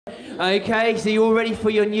Okay, so you're all ready for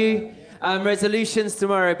your new resolutions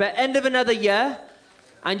tomorrow. But end of another year,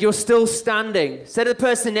 and you're still standing. Say to the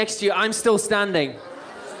person next to you, I'm still standing.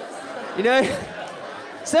 You know,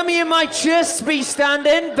 some of you might just be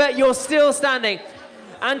standing, but you're still standing.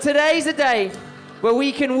 And today's a day where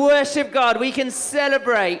we can worship God. We can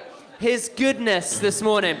celebrate His goodness this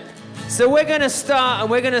morning. So we're going to start and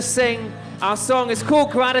we're going to sing our song. It's called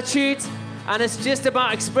Gratitude. And it's just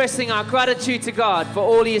about expressing our gratitude to God for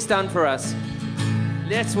all He has done for us.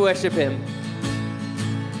 Let's worship Him.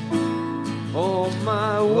 All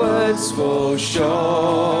my words fall short.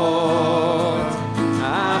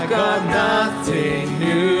 I've got nothing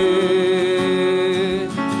new.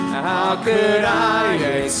 How could I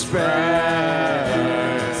express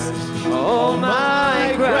all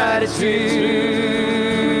my gratitude?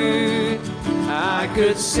 I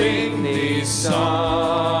could sing these songs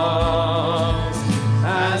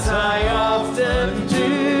as I often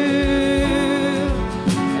do.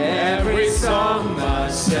 Every song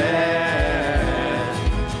must end,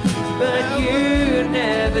 but you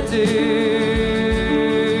never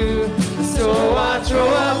do. So I throw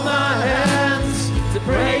up my hands to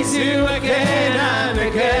praise you again and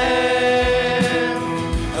again.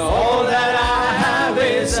 All that I have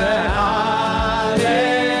is a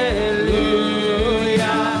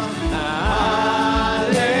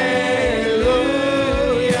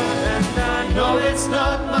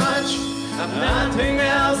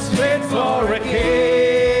for a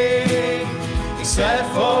king, except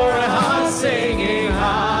for a heart singing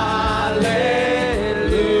hallelujah,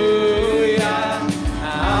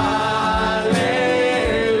 hallelujah.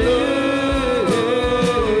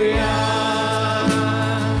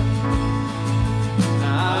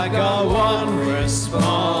 I got one response,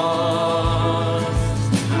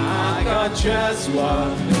 I got just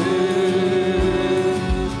one move,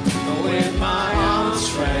 with my arms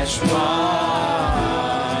stretched wide.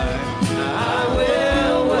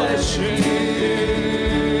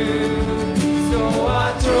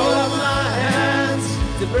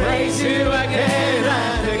 Praise you again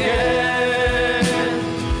and again.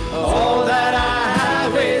 All that I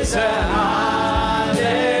have is a hallelujah,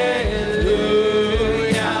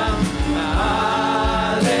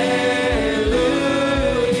 hallelujah.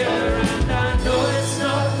 And I know it's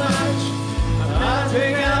not much,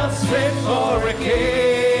 nothing else fit for a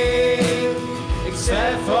king,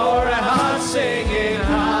 except for a heart singing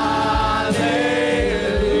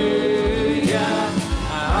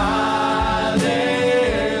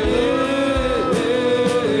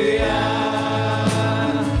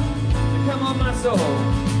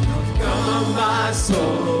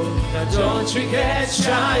don't you get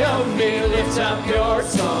shy of me, lift up your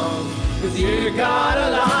song, 'cause you got a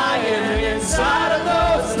lion inside of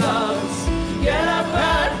those lungs. Get up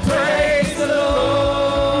and praise the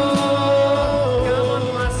Lord. Come on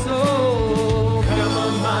my soul, come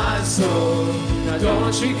on my soul. Now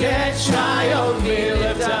don't you get shy of me,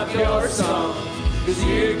 lift up your song, 'cause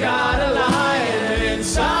you got a lion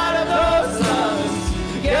inside of those lungs.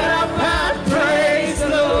 Get up and praise the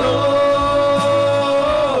Lord.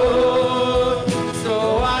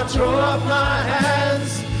 Throw up my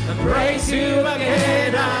hands and praise you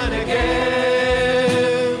again and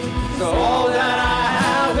again. So all that I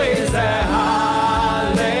have is a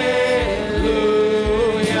hallelujah,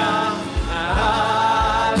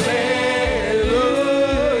 hallelujah.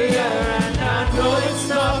 And I know it's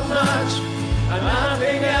not much, and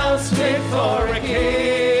nothing else fit for a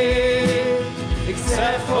king,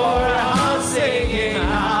 except for a heart singing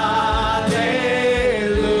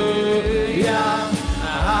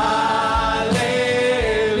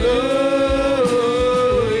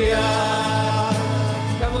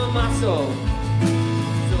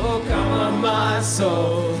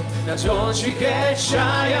soul. Now don't you get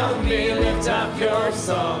shy of me, lift up your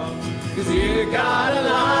song, 'cause you got a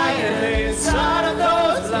lion inside of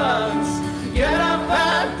those lungs. Get up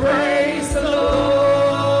and praise the Lord.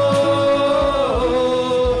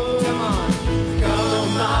 Come on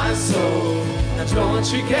my soul. Now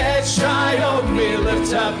don't you get shy of me,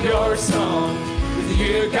 lift up your song, 'cause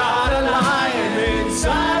you got a lion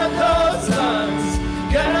inside of those lungs.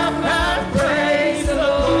 Get up and praise the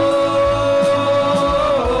Lord.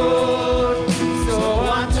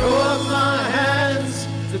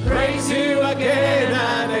 Praise you again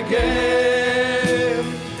and again.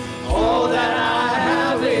 All that I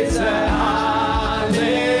have is a hallelujah,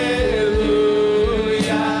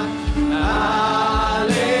 hallelujah.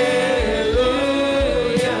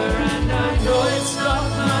 And I know it's not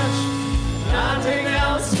much, nothing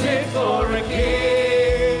else fit for it.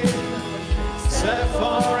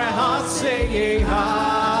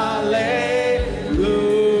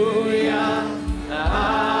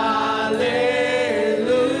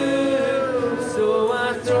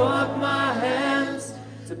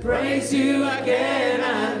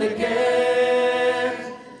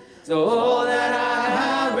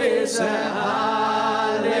 is a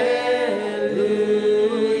hallelujah,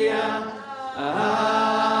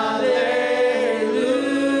 hallelujah.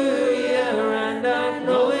 And I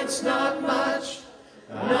know it's not much,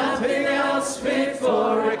 nothing else fit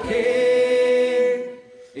for a king,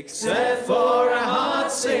 except for a heart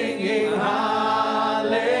singing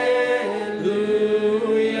hallelujah,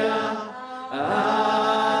 hallelujah.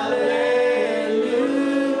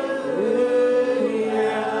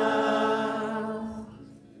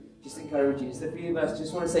 Just encourage you. Just a few of us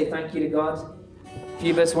just want to say thank you to God. A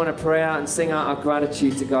few of us want to pray out and sing out our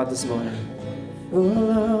gratitude to God this morning. Oh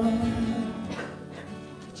Lord.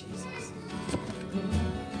 Jesus.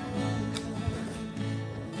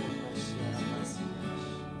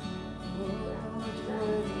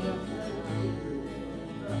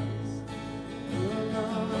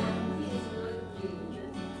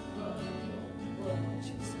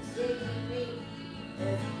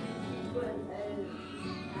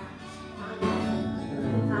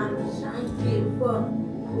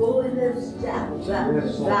 All of the stuff that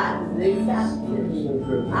looked after me.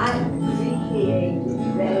 I appreciate it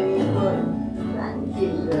very much. Thank you,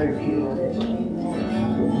 Lord Jesus.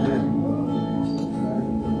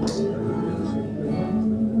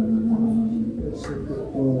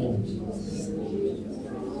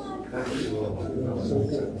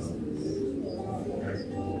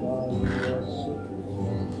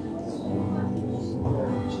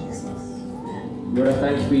 Lord, I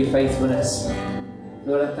thank you for your faithfulness.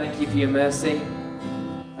 Lord, I thank you for your mercy.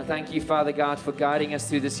 I thank you, Father God, for guiding us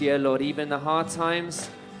through this year, Lord, even in the hard times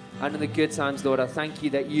and in the good times, Lord. I thank you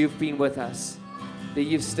that you've been with us, that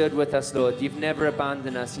you've stood with us, Lord. You've never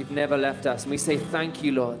abandoned us. You've never left us. And we say thank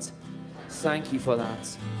you, Lord. Thank you for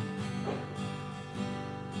that.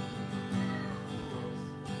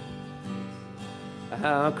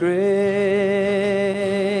 How great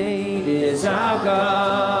is our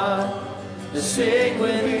God? Sing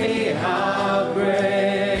with me, how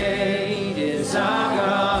great is our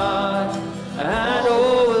God, and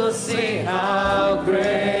oh, we'll see how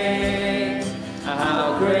great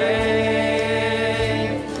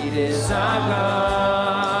is our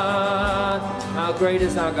God. How great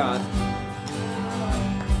is our God?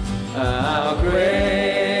 How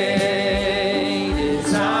great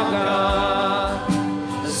is our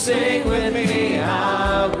God? Sing with me,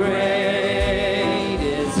 how great.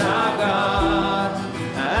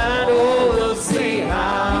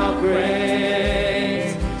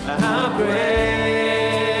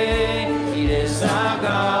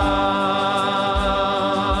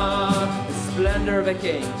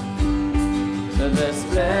 King, the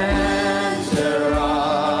splendor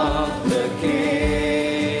of the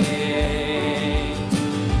King,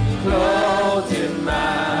 clothed in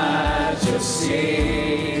majesty,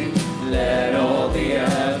 let all the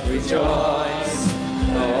earth rejoice,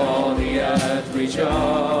 all the earth rejoice.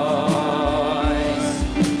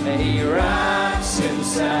 He wraps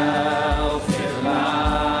himself in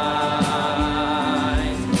light,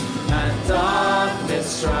 and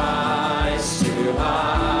darkness tries to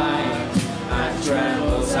hide, and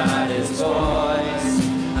trembles at his voice,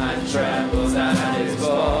 and trembles at his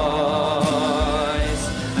voice.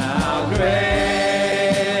 How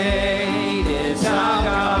great is our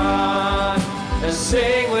God?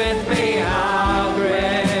 Sing with me, how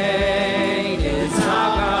great is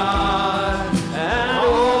our God? And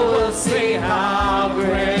all will see how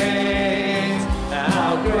great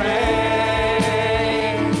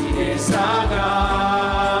is our God.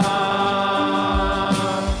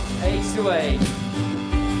 Age to age,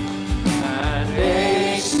 and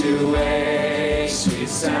age to age we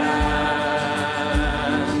stand,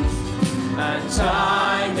 and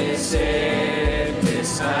time is in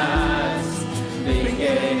his hands,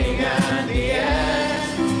 beginning and the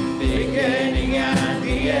end, beginning and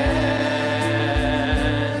the end,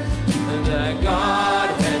 and the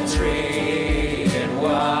Godhead three in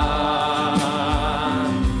one,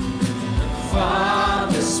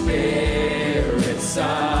 Father, Spirit,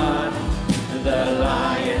 Son, the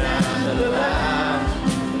Lion and the Lamb,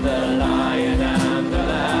 the Lion and the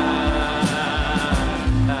Lamb.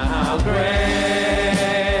 How great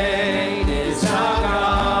is our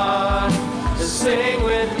God? Sing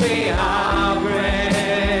with me, how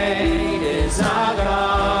great is our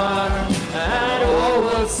God? And all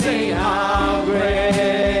will see how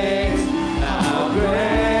great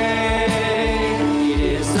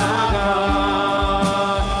is our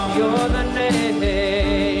God. You're the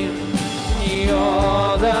name,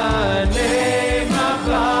 you're the name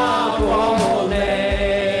above all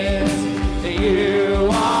names. You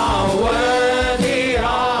are worthy of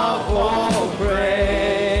all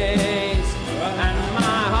praise, and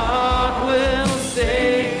my heart will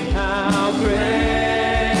sing how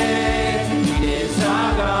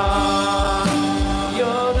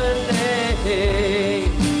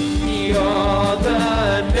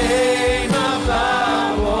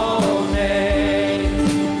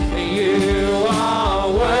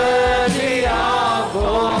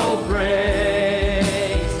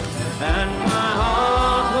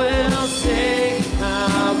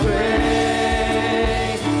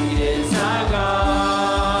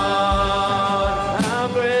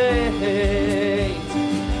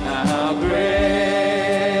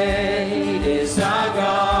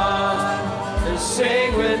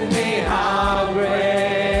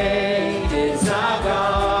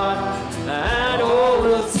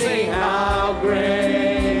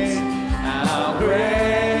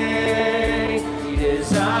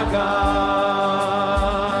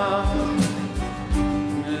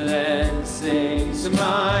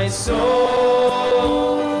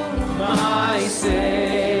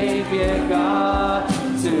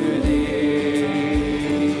to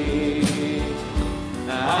thee.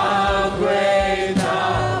 How great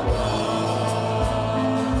thou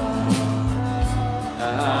art.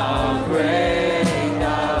 How great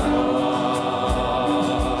thou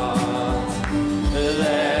art.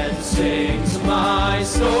 Then sings my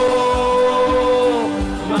soul,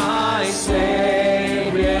 my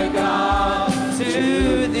Savior God,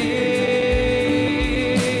 to thee.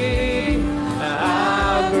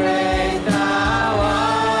 How great thou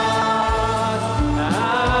art.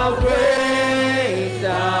 How great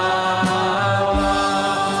thou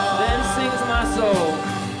art. Then sings my soul.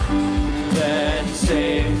 Then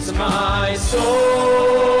sings my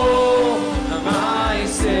soul, my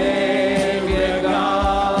Savior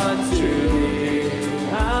God, to thee.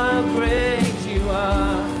 How great you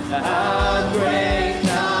are, how great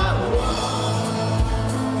thou art,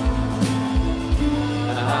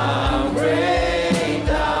 how great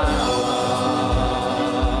thou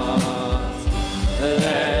art.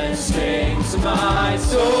 Then sings my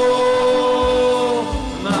soul,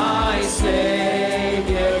 my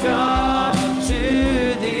Savior God,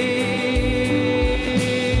 to thee.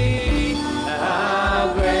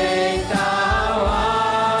 How great thou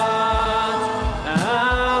art,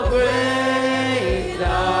 how great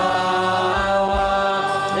thou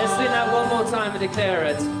art. Let's sing that one more time and declare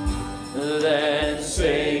it. Then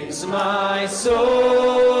sings my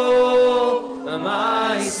soul,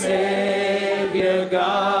 my Savior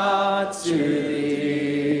God, to thee.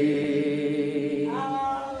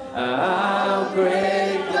 How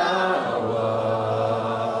great thou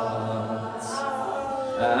art.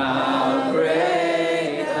 How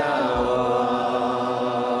great thou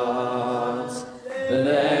art.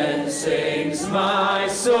 Then sings my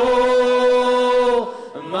soul,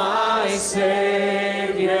 my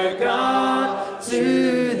Savior God,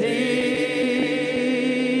 to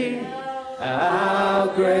thee. How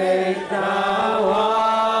great thou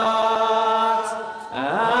art.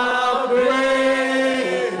 How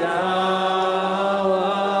great thou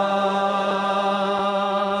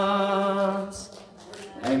art.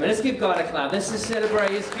 Amen. Let's give God a clap. Let's just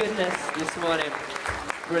celebrate His goodness this morning.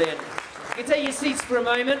 Brilliant. You can take your seats for a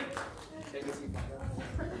moment.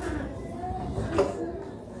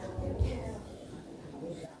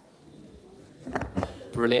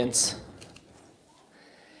 Brilliant.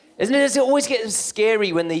 Isn't it? It always gets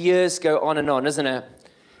scary when the years go on, isn't it?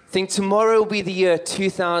 I think tomorrow will be the year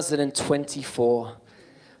 2024.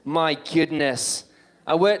 My goodness.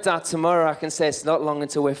 I worked out tomorrow. I can say it's not long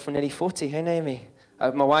until we're nearly 40. Hey, Naomi.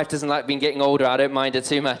 My wife doesn't like being getting older. I don't mind her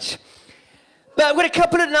too much. But I've got a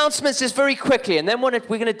couple of announcements just very quickly, and then we're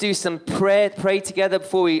going to do some pray together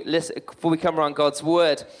before we come around God's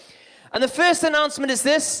Word. And the first announcement is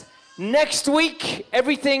this. Next week,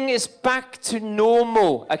 everything is back to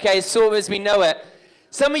normal. Okay, sort of as we know it.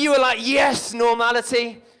 Some of you are like, yes,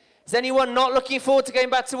 normality. Is anyone not looking forward to going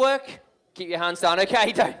back to work? Keep your hands down.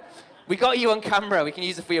 Okay, don't. We got you on camera. We can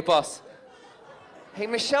use it for your boss. Hey,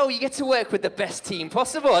 Michelle, you get to work with the best team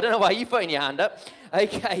possible. I don't know why you're putting your hand up.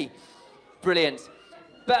 Okay, brilliant.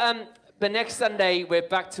 But next Sunday, we're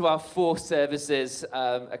back to our 4 services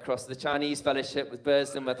across the Chinese Fellowship with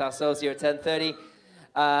Burston, with ourselves here at 10:30.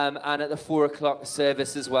 And at the 4 o'clock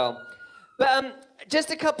service as well. But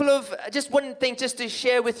just one thing just to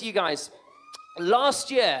share with you guys.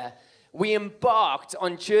 Last year, we embarked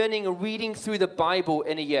on journeying and reading through the Bible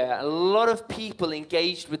in a year. A lot of people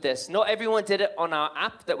engaged with this. Not everyone did it on our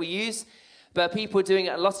app that we use, but people were doing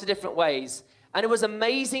it in lots of different ways. And it was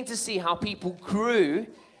amazing to see how people grew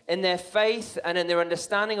in their faith and in their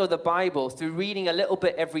understanding of the Bible through reading a little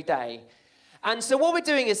bit every day. And so what we're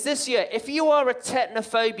doing is this year, if you are a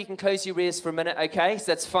technophobe, you can close your ears for a minute, okay?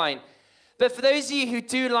 So that's fine. But for those of you who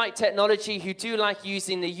do like technology, who do like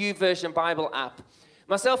using the YouVersion Bible app,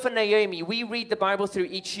 myself and Naomi, we read the Bible through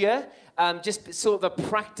each year, just sort of a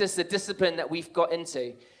practice, a discipline that we've got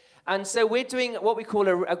into. And so we're doing what we call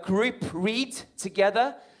a group read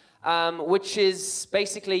together, which is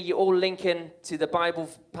basically you all link in to the Bible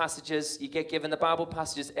passages. You get given the Bible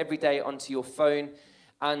passages every day onto your phone,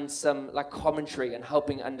 and some like commentary and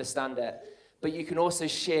helping understand it. But you can also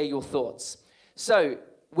share your thoughts. So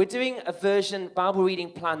we're doing a Bible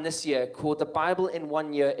reading plan this year called the Bible in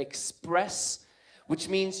 1 Year Express, which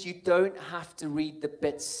means you don't have to read the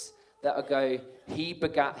bits that go, he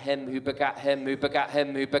begat him, who begat him, who begat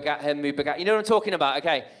him, who begat him, who begat. You know what I'm talking about?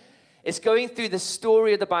 Okay. It's going through the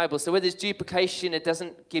story of the Bible. So where there's duplication, it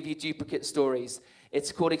doesn't give you duplicate stories.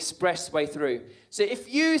 It's called Express Way Through. So if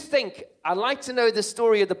you think, I'd like to know the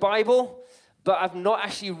story of the Bible, but I've not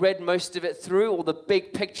actually read most of it through, or the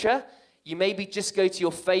big picture, you maybe just go to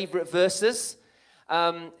your favorite verses.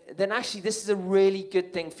 then actually this is a really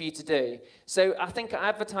good thing for you to do. So I think I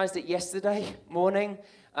advertised it yesterday morning,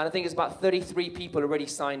 and I think it's about 33 people already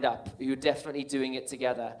signed up who are definitely doing it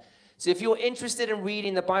together. So if you're interested in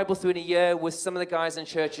reading the Bible through in a year with some of the guys in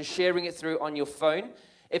church and sharing it through on your phone,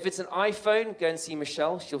 if it's an iPhone, go and see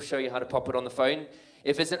Michelle. She'll show you how to pop it on the phone.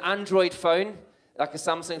 If it's an Android phone, like a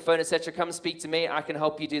Samsung phone, etc., come speak to me. I can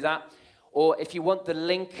help you do that. Or if you want the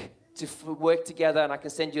link to work together, and I can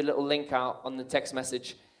send you a little link out on the text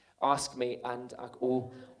message, ask me.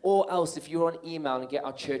 Or else, if you're on email and get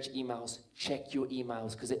our church emails, check your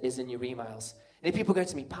emails, because it is in your emails. And if people go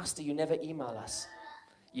to me, Pastor, you never email us.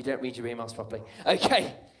 You don't read your emails properly.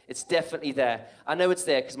 Okay, it's definitely there. I know it's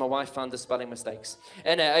there because my wife found the spelling mistakes.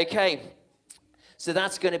 Okay, so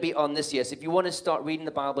that's going to be on this year. So if you want to start reading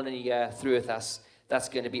the Bible in a year through with us, that's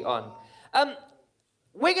going to be on.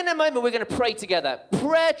 We're going to pray together.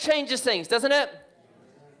 Prayer changes things, doesn't it?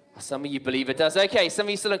 Some of you believe it does. Okay, some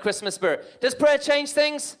of you still in Christmas spirit. Does prayer change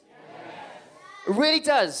things? Yes. It really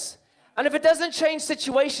does. And if it doesn't change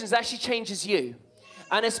situations, it actually changes you.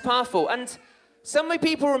 And it's powerful. And so many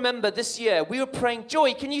people remember this year, we were praying.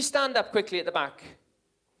 Joy, can you stand up quickly at the back?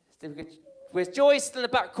 Where's Joy? Still in the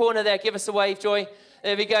back corner there. Give us a wave, Joy.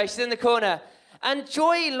 There we go. She's in the corner. And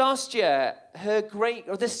Joy last year, her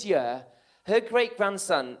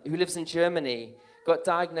great-grandson, who lives in Germany, got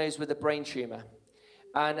diagnosed with a brain tumor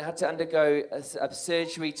and had to undergo a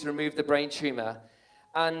surgery to remove the brain tumor.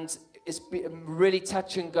 And it's been really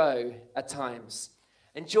touch and go at times.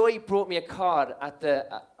 And Joy brought me a card I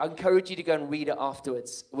encourage you to go and read it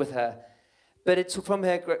afterwards with her. But it's from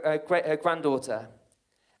her granddaughter.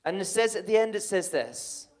 And it says, at the end, it says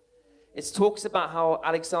this. It talks about how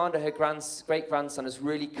Alexander, her great-grandson, has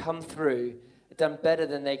really come through, done better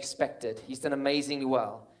than they expected. He's done amazingly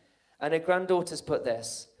well. And her granddaughter's put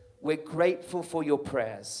this: we're grateful for your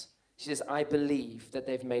prayers. She says, I believe that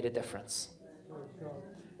they've made a difference.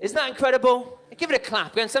 Isn't that incredible? Give it a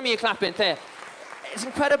clap. And some of you clapping there. It's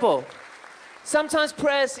incredible. Sometimes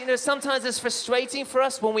prayers, sometimes it's frustrating for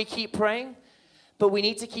us when we keep praying, but we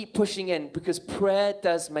need to keep pushing in because prayer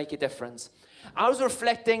does make a difference. I was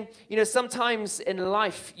reflecting, sometimes in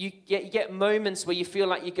life, you get moments where you feel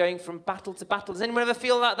like you're going from battle to battle. Does anyone ever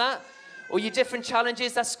feel like that? Or your different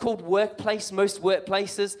challenges? That's called workplace, most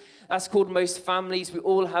workplaces. That's called most families. We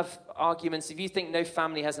all have arguments. If you think no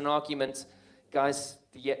family has an argument, guys,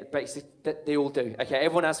 basically, they all do. Okay,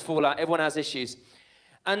 everyone has fallout. Everyone has issues.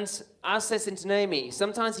 And as says in Naomi,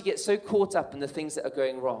 sometimes you get so caught up in the things that are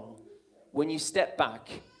going wrong. When you step back,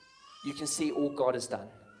 you can see all God has done.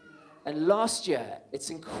 And last year, it's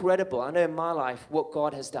incredible. I know in my life what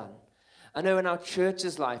God has done. I know in our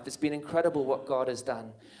church's life, it's been incredible what God has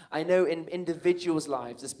done. I know in individuals'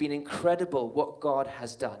 lives, it's been incredible what God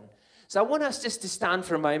has done. So I want us just to stand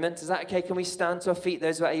for a moment. Is that okay? Can we stand to our feet,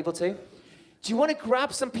 those who are able to? Do you want to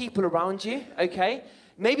grab some people around you? Okay.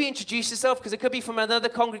 Maybe introduce yourself, because it could be from another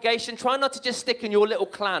congregation. Try not to just stick in your little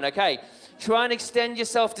clan, okay? Try and extend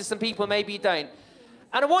yourself to some people maybe you don't.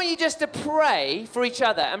 And I want you just to pray for each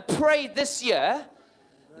other and pray this year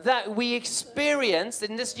that we experience,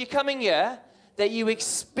 in this coming year, that you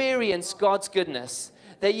experience God's goodness,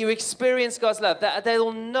 that you experience God's love, that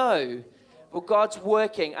they'll know what God's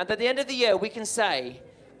working. And at the end of the year, we can say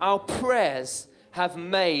our prayers have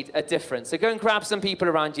made a difference. So go and grab some people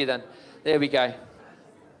around you then. There we go.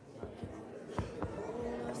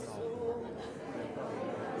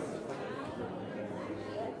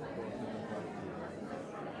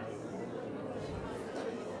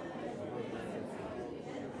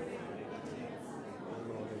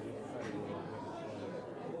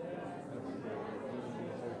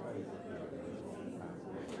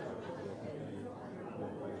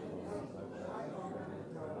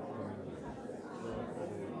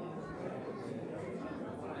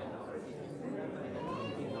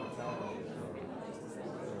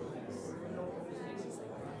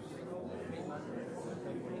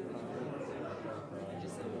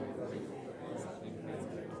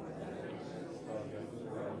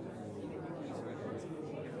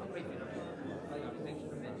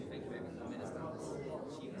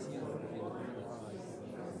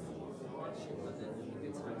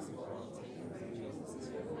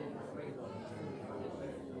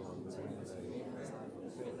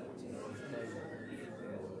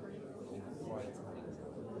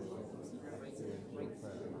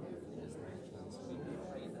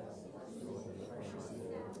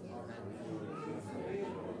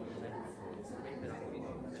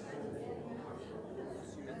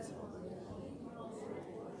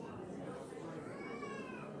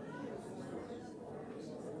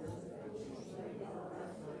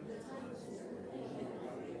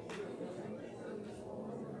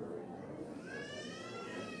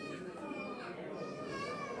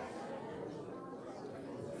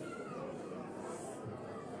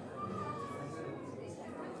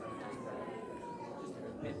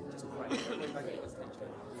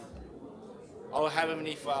 Our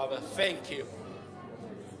Heavenly Father, thank you.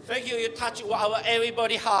 Thank you, you touch our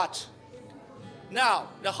everybody heart. Now,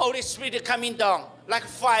 the Holy Spirit coming down like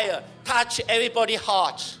fire, touch everybody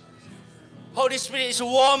heart. Holy Spirit is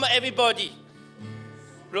warm everybody.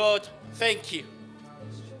 Lord, thank you.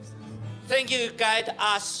 Thank you, you guide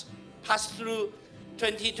us, pass through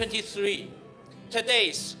 2023.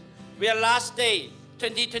 Today's, we are last day,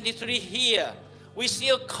 2023 here. We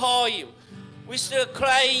still call you. We still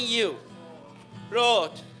crying you.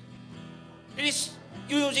 Lord, please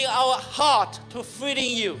using our heart to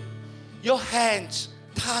feeling you. Your hands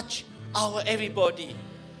touch our everybody.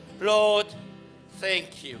 Lord,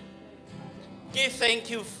 thank you. Give thank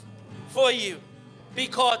you for you.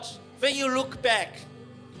 Because when you look back,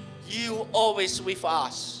 you always with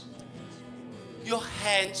us. Your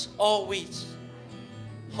hands always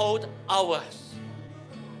hold ours.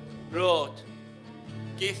 Lord,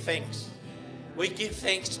 give thanks. We give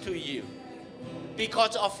thanks to you.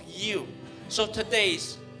 Because of you. So today,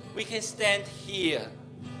 we can stand here.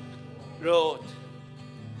 Lord,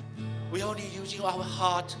 we only using our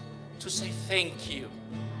heart to say thank you.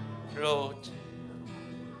 Lord,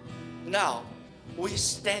 now we're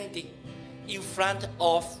standing in front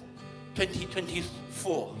of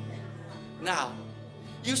 2024. Now,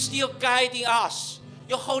 you still guiding us.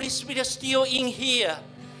 Your Holy Spirit is still in here.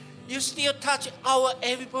 You still touch our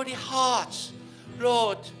everybody's hearts.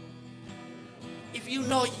 Lord, if you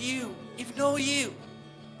know you,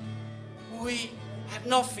 we have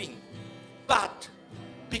nothing. But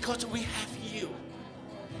because we have you,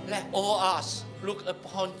 let all us look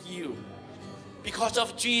upon you. Because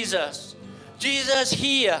of Jesus. Jesus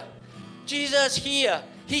here. Jesus here.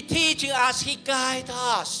 He teaching us, He guides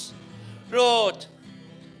us. Lord,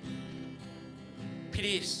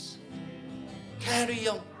 please carry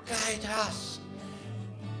on guide us.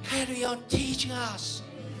 Carry on teaching us.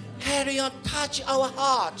 Carry on touch our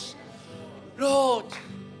hearts. Lord,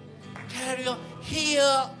 carry on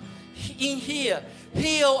heal in here.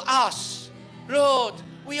 Heal us. Lord,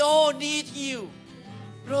 we all need you.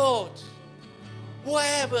 Lord,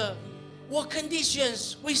 whatever, what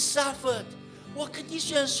conditions we suffered, what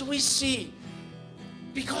conditions we see,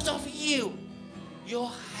 because of you,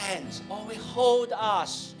 your hands always hold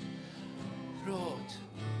us. Lord,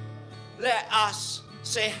 let us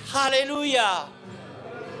say hallelujah.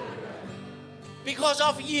 Because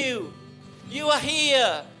of you, you are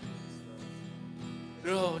here.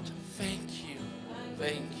 Lord, thank you.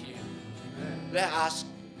 Thank you. Let us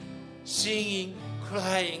singing,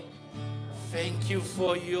 crying. Thank you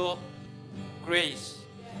for your grace,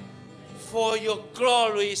 for your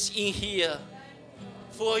glories in here,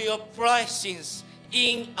 for your blessings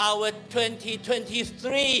in our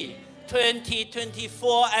 2023,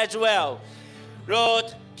 2024 as well. Lord,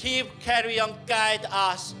 keep carry on, guide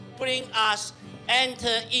us, bring us,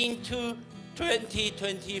 enter into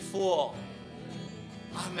 2024.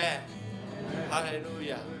 Amen.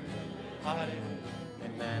 Hallelujah. Hallelujah.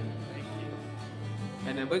 Amen. Thank you.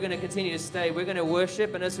 Amen. We're going to continue to stay. We're going to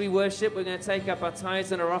worship. And as we worship, we're going to take up our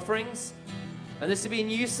tithes and our offerings. And this will be a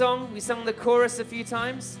new song. We sung the chorus a few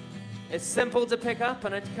times. It's simple to pick up.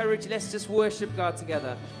 And I encourage you, let's just worship God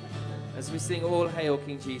together as we sing All Hail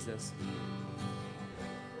King Jesus.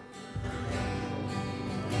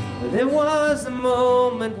 There was a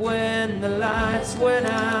moment when the lights went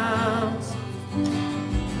out,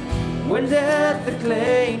 when death had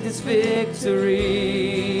claimed its victory.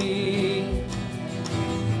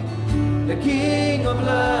 The King of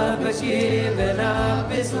love had given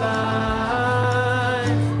up his life,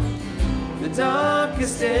 the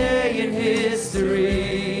darkest day in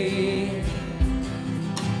history.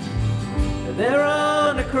 There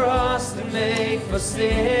on a cross that made for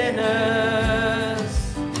sinners,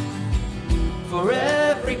 for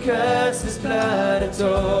every curse his blood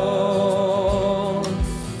atoned.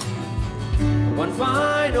 One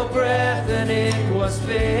final breath and it was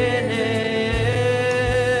finished,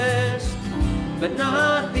 but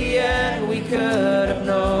not the end we could have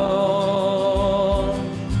known.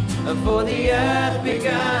 And for the earth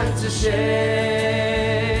began to shake,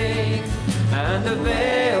 and the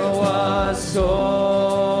veil was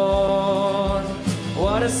torn.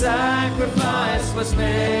 What a sacrifice was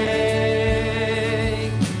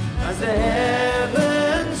made as the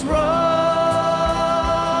heavens roar.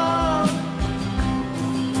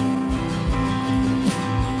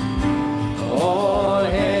 All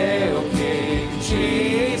hail King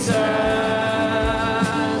Jesus.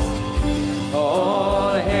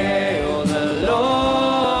 All hail the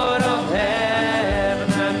Lord of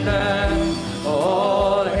heaven and earth.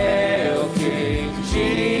 All hail King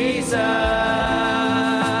Jesus.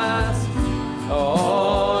 All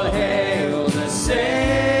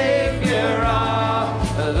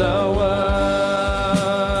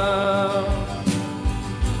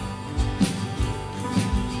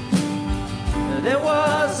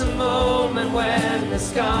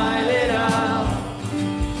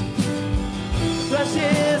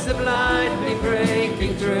flashes of light be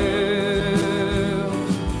breaking through.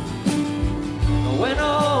 When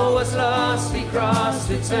all was lost, he crossed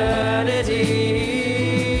eternity.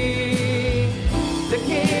 The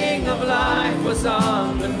King of life was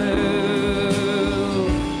on the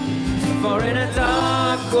move. For in a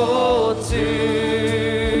dark cold tomb,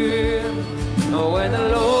 where the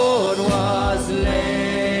Lord was laid,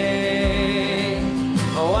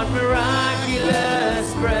 what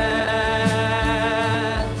miraculous breath,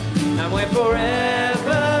 and we're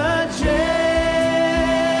forever changed.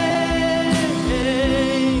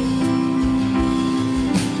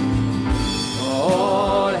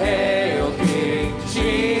 All hail King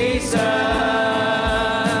Jesus,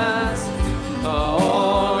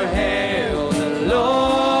 all hail the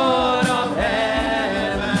Lord of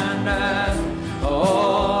heaven and earth,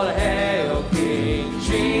 all hail King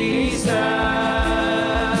Jesus,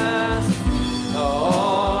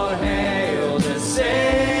 all hail the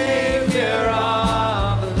Savior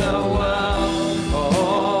of the world,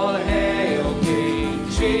 all hail King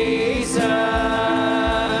Jesus,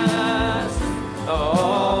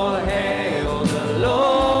 all hail the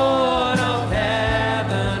Lord of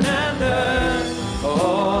heaven and earth,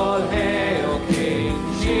 all hail King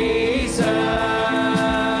Jesus,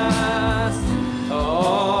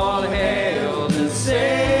 all hail the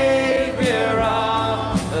Savior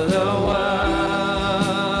of the world.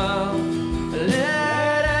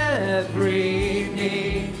 Let every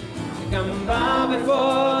knee come bow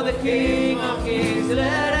before the King of Kings.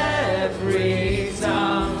 Let every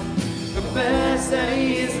tongue confess that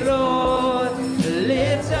He is Lord.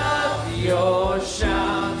 Lift up your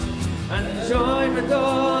shout and join with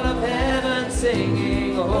all of heaven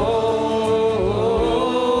singing, holy.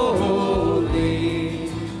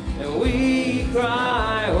 And we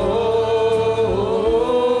cry, holy.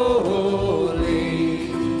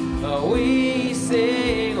 We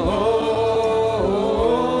sing, holy.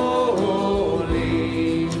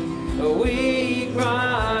 We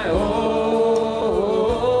cry, holy.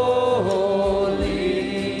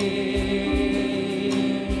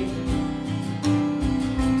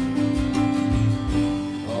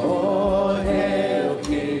 All hail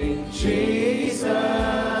King Jesus,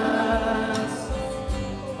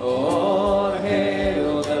 all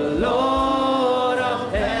hail the Lord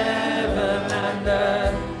of heaven and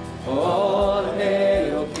earth, all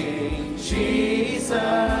hail King Jesus,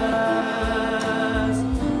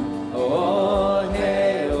 all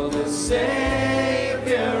hail the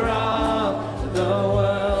Savior of the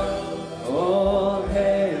world, all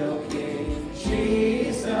hail King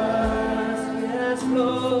Jesus, yes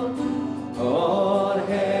Lord, all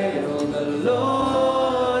hail the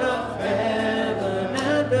Lord of heaven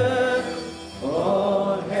and earth,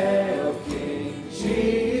 all hail King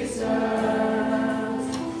Jesus,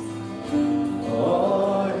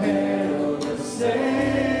 all hail the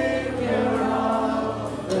Savior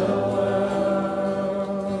of the world.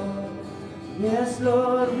 Yes,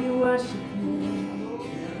 Lord, we worship you.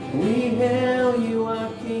 We hail you,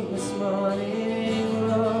 our King, this morning,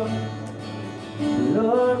 Lord.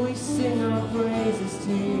 Lord, we sing our praises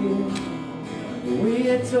to you. We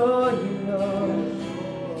adore you, Lord.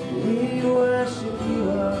 We worship you,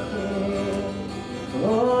 our King.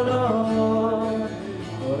 Oh, Lord.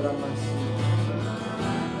 Oh, Ramasi.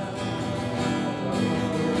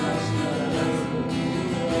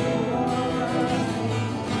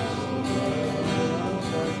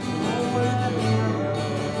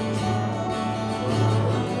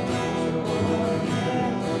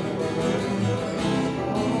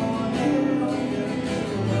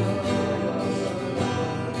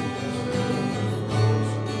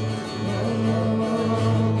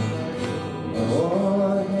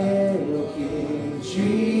 All hail King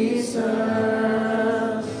Jesus,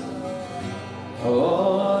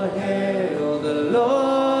 all hail the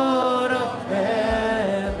Lord of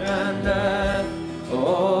heaven and earth,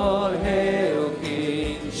 all hail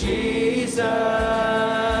King Jesus,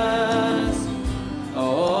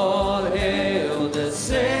 all hail the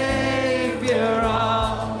Savior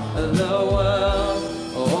of the world,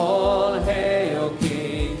 all hail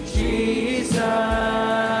King Jesus,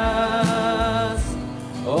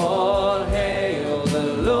 all hail the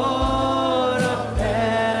Lord of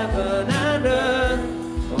heaven and earth,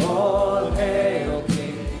 all hail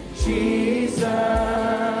King Jesus,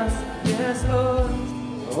 yes Lord,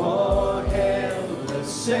 all hail the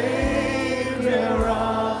Savior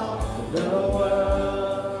of the world.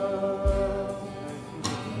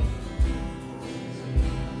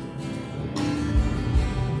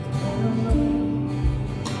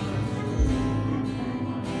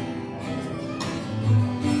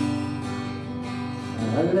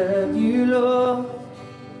 I love you, Lord,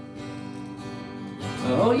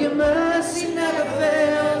 Oh, your mercy never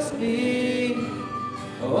fails me.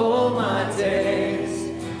 All my days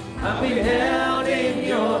I've been held in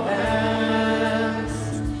your hands.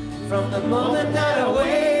 From the moment that I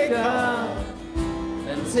wake up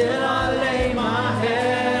until I lay my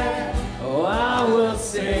head, oh, I will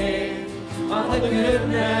sing of the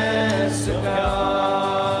goodness of God.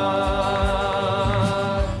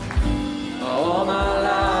 All my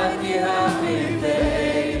life you have been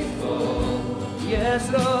faithful. Yes,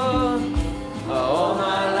 Lord. All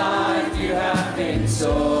my life you have been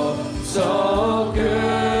so, so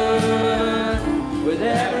good. With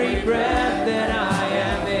every breath that I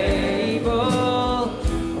am able,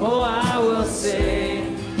 oh, I will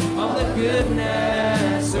sing of the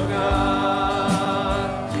goodness of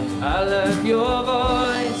God. I love your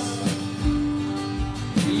voice.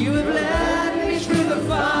 You have led me through the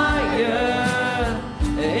fire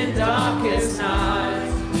in darkest nights.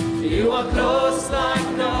 You are close like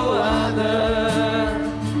no other.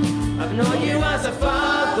 I've known you as a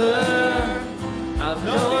father. I've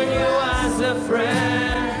known you as a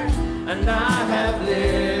friend. And I have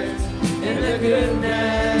lived in the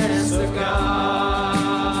goodness of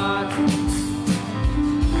God.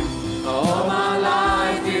 All my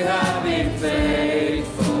life you have been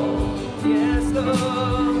faithful. Yes,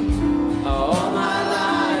 Lord. All my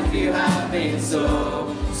life you have been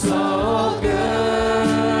so, so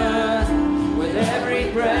good. With every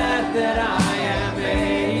breath that I am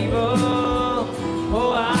able,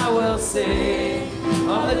 oh, I will sing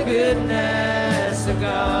of the goodness of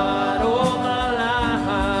God. All my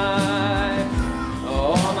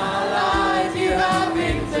life you have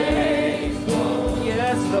been faithful.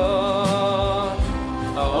 Yes, Lord.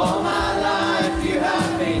 All my life you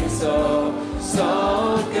have been so,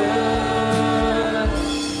 so good.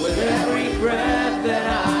 With every breath that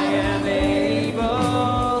I am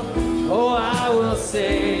able, oh, I will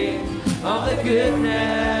sing of the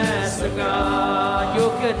goodness of God.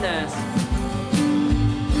 Your goodness.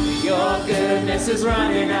 Your goodness is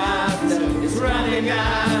running after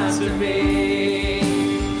me.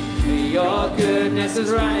 Your goodness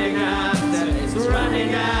is running after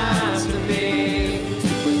me.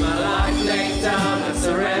 With my life laid down, I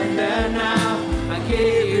surrender now. I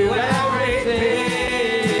give you everything.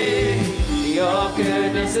 Your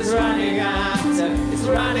goodness is running after me.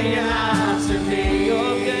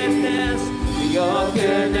 Your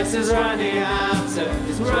goodness is running after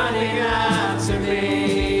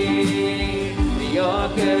me. Your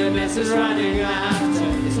goodness is running after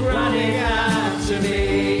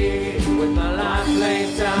me. With my life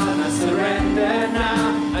laid down, I surrender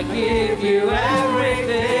now. I give you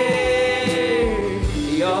everything.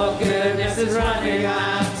 Your goodness is running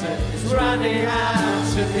after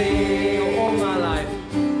me.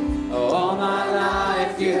 All my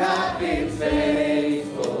life you have been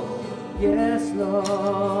faithful. Yes,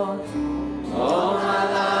 Lord. All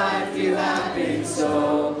my life you have been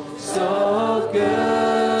so, so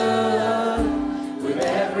good. With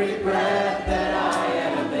every breath that I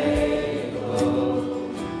am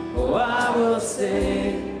able, oh, I will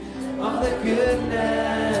sing of the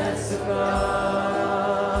goodness of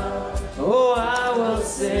God. Oh, I will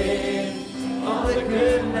sing of the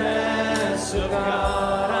goodness of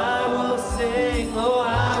God. I will sing, oh,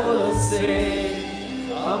 I will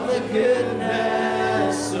sing of the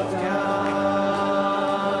goodness of God.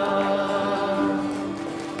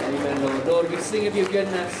 Amen, Lord. Lord, we sing of your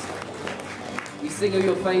goodness. We sing of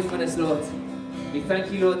your faithfulness, Lord. We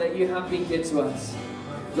thank you, Lord, that you have been good to us.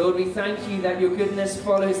 Lord, we thank you that your goodness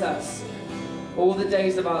follows us all the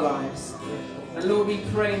days of our lives. And Lord, we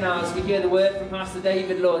pray now as we hear the word from Pastor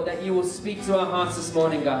David, Lord, that you will speak to our hearts this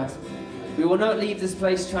morning, God. We will not leave this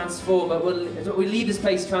place transformed, but we leave this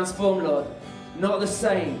place transformed, Lord, not the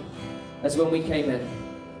same as when we came in.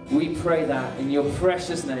 We pray that in your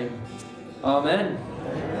precious name. Amen.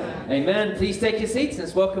 Amen. Amen. Please take your seats and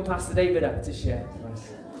let's welcome Pastor David up to share.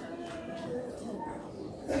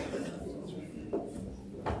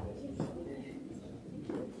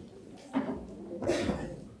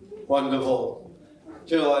 Wonderful.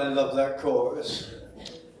 Do you know, I love that chorus.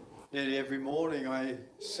 Nearly every morning I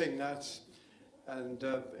sing that, and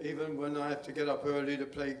even when I have to get up early to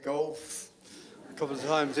play golf, a couple of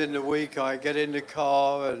times in the week I get in the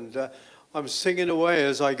car and I'm singing away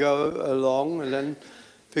as I go along, and then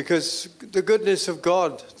because the goodness of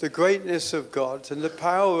God, the greatness of God, and the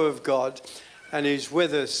power of God, and He's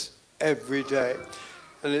with us every day.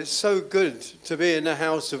 And it's so good to be in the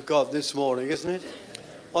house of God this morning, isn't it?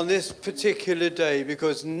 On this particular day,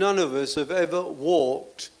 because none of us have ever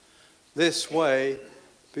walked this way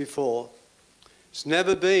before. It's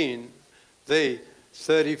never been the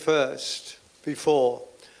 31st before.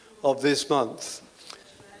 of this month.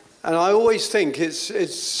 And I always think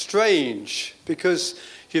it's strange because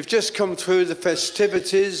you've just come through the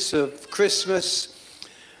festivities of Christmas,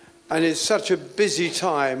 and it's such a busy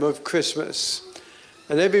time of Christmas.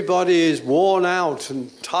 And everybody is worn out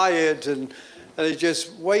and tired, and they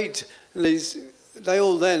just wait. And they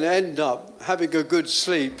all then end up having a good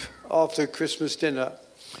sleep after Christmas dinner.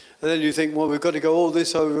 And then you think, well, we've got to go all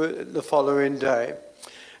this over the following day.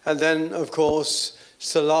 And then, of course,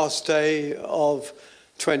 it's the last day of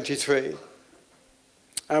 23.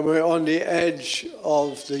 And we're on the edge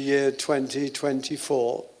of the year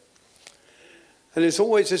 2024. And it's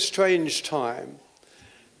always a strange time.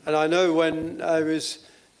 And I know when I was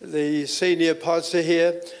the senior pastor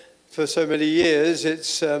here for so many years,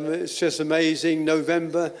 it's just amazing.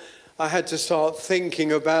 November, I had to start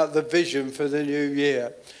thinking about the vision for the new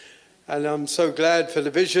year. And I'm so glad for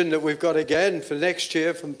the vision that we've got again for next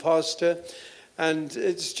year from Pastor. And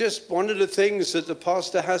it's just one of the things that the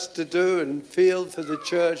pastor has to do and feel for the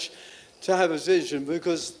church to have a vision,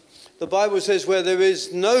 because the Bible says where there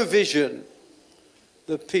is no vision,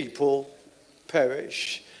 the people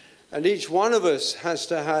perish. And each one of us has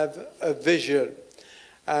to have a vision.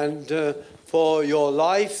 And for your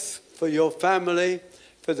life, for your family,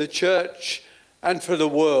 for the church, and for the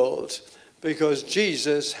world, because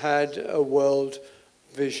Jesus had a world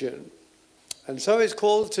vision. And so it's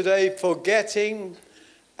called today Forgetting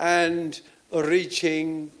and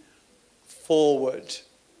Reaching Forward.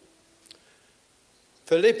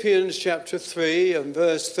 Philippians chapter 3 and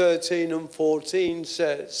verse 13 and 14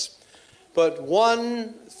 says, "But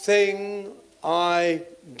one thing I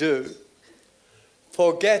do,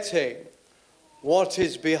 forgetting what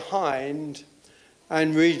is behind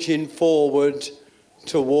and reaching forward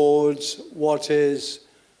towards what is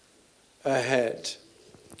ahead."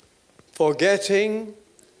 Forgetting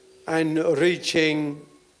and reaching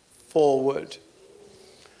forward.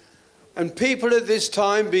 And people at this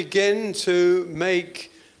time begin to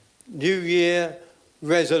make New Year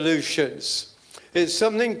resolutions. It's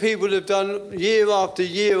something people have done year after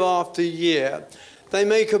year after year. They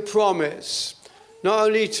make a promise, not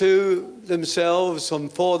only to themselves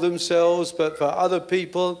and for themselves, but for other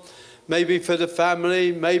people, maybe for the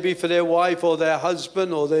family, maybe for their wife or their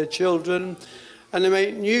husband or their children. And they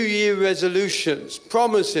make New Year resolutions,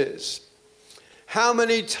 promises. How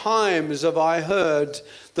many times have I heard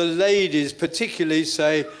the ladies particularly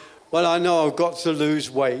say, well, I know I've got to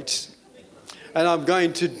lose weight, and I'm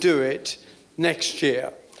going to do it next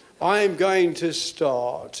year. I'm going to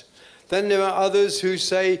start. Then there are others who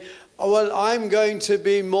say, oh, well, I'm going to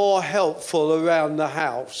be more helpful around the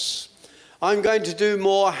house. I'm going to do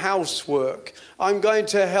more housework. I'm going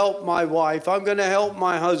to help my wife. I'm going to help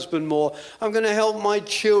my husband more. I'm going to help my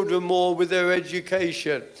children more with their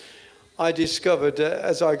education. I discovered that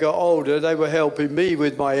as I got older, they were helping me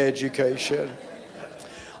with my education.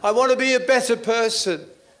 I want to be a better person.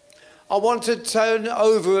 I want to turn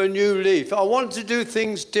over a new leaf. I want to do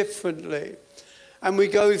things differently. And we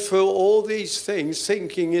go through all these things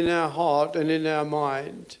thinking in our heart and in our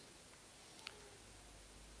mind.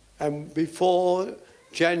 And before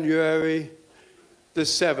January the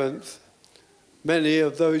 7th, many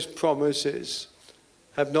of those promises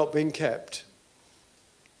have not been kept.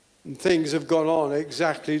 And things have gone on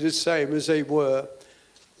exactly the same as they were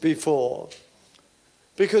before.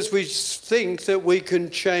 Because we think that we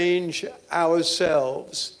can change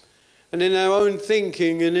ourselves and in our own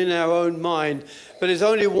thinking and in our own mind. But there's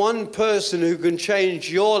only one person who can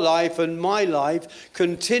change your life and my life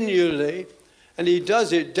continually, and he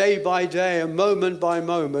does it day by day and moment by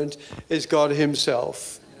moment, is God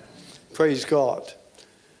himself. Praise God.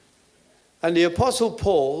 And the Apostle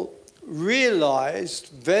Paul realized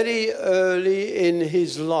very early in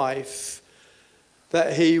his life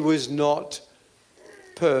that he was not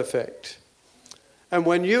perfect. And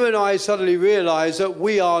when you and I suddenly realize that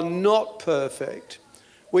we are not perfect,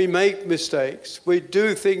 we make mistakes, we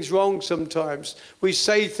do things wrong sometimes, we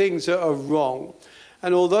say things that are wrong.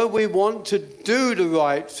 And although we want to do the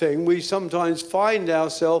right thing, we sometimes find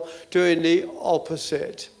ourselves doing the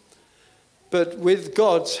opposite. But with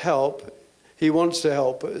God's help, he wants to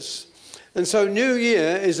help us. And so New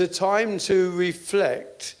Year is a time to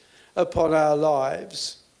reflect upon our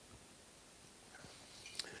lives.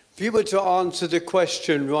 If you were to answer the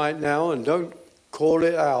question right now, and don't call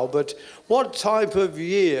it out, but what type of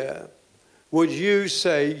year would you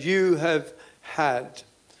say you have had?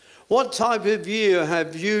 What type of year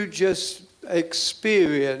have you just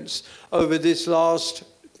experienced over this last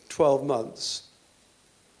 12 months?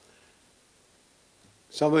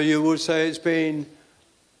 Some of you would say it's been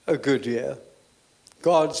a good year.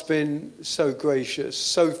 God's been so gracious,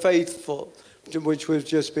 so faithful, which we've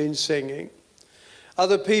just been singing.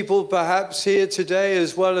 Other people perhaps here today,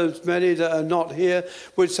 as well as many that are not here,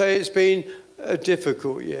 would say it's been a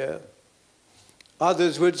difficult year.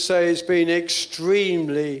 Others would say it's been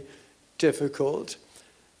extremely difficult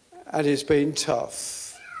and it's been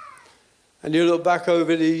tough. And you look back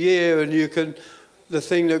over the year and the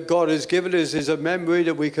thing that God has given us is a memory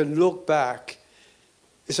that we can look back.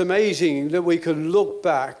 It's amazing that we can look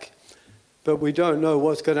back, but we don't know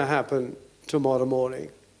what's going to happen tomorrow morning.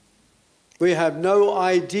 We have no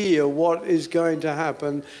idea what is going to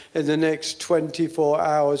happen in the next 24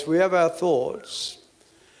 hours. We have our thoughts.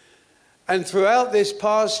 And throughout this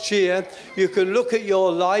past year, you can look at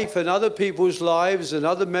your life and other people's lives and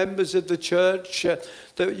other members of the church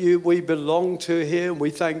that we belong to here. And we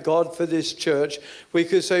thank God for this church. We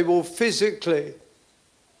could say, well, physically,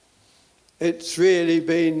 it's really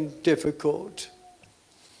been difficult.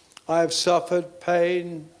 I've suffered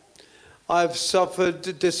pain. I've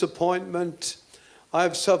suffered disappointment.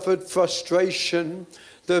 I've suffered frustration.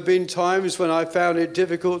 There have been times when I found it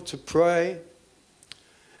difficult to pray.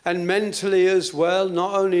 And mentally as well,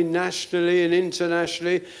 not only nationally and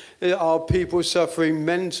internationally are people suffering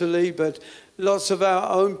mentally, but lots of our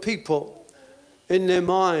own people in their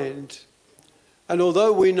mind. And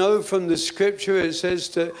although we know from the scripture it says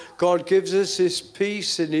that God gives us his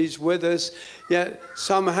peace and he's with us, yet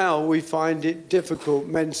somehow we find it difficult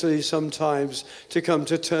mentally sometimes to come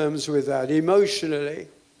to terms with that. Emotionally,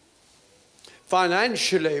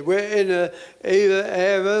 financially, we're in an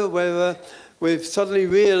era where we've suddenly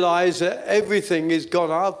realized that everything has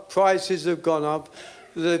gone up, prices have gone up,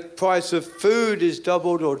 the price of food is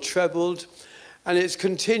doubled or trebled, and it's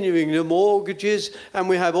continuing, the mortgages, and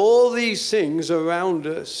we have all these things around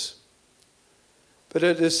us. But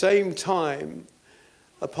at the same time,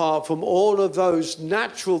 apart from all of those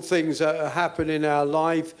natural things that happen in our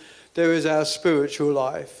life, there is our spiritual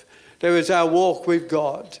life. There is our walk with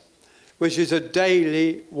God, which is a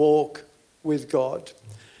daily walk with God.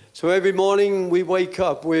 So every morning we wake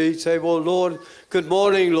up, we say, well, Lord, good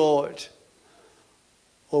morning, Lord.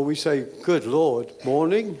 Or we say, good Lord,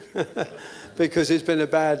 morning, because it's been a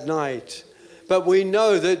bad night. But we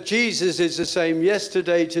know that Jesus is the same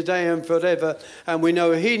yesterday, today, and forever, and we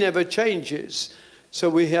know he never changes. So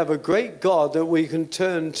we have a great God that we can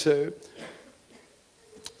turn to.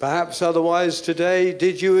 Perhaps otherwise today,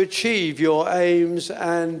 did you achieve your aims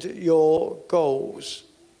and your goals?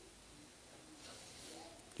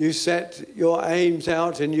 You set your aims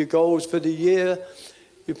out and your goals for the year.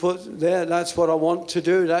 You put there, that's what I want to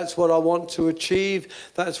do. That's what I want to achieve.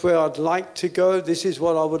 That's where I'd like to go. This is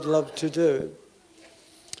what I would love to do.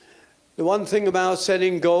 The one thing about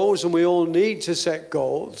setting goals, and we all need to set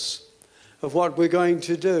goals of what we're going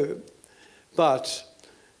to do, but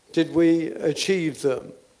did we achieve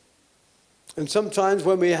them? And sometimes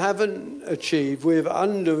when we haven't achieved, we've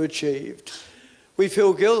underachieved, we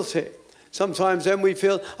feel guilty. Sometimes then we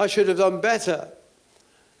feel, I should have done better.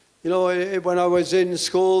 You know, when I was in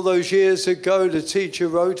school those years ago, the teacher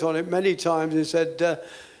wrote on it many times and said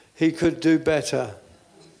he could do better.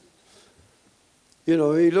 You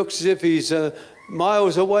know, he looks as if he's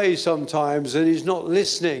miles away sometimes and he's not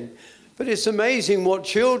listening. But it's amazing what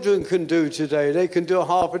children can do today. They can do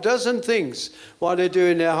half a dozen things while they're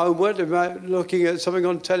doing their homework. They're looking at something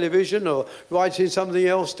on television or writing something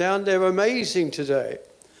else down. They're amazing today.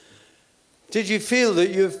 Did you feel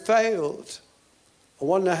that you've failed? I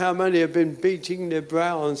wonder how many have been beating their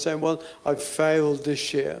brow and saying, well, I've failed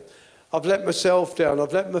this year. I've let myself down.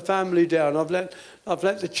 I've let my family down. I've let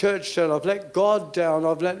the church down. I've let God down.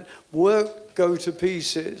 I've let work go to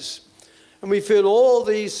pieces. And we feel all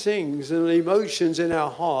these things and emotions in our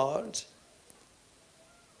heart.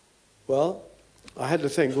 Well, I had to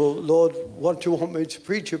think, well, Lord, what do you want me to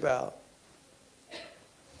preach about?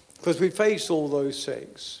 Because we face all those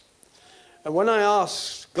things. And when I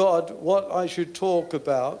asked God what I should talk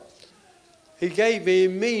about, he gave me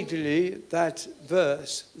immediately that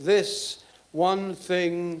verse, this one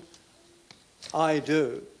thing I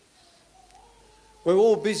do. We're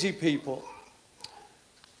all busy people.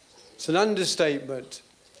 It's an understatement.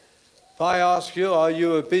 If I ask you, are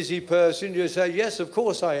you a busy person? You say, yes, of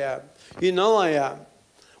course I am. You know I am.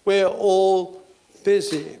 We're all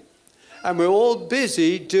busy. And we're all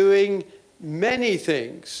busy doing many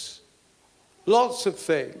things. Lots of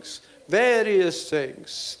things, various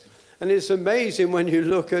things. And it's amazing when you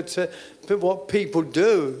look at what people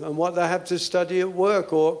do and what they have to study at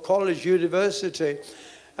work or at college, university.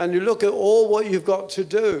 And you look at all what you've got to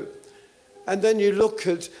do. And then you look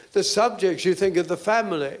at the subjects, you think of the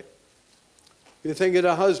family. You think of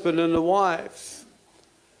the husband and the wife.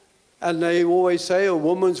 And they always say a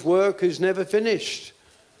woman's work is never finished.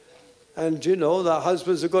 And, you know, that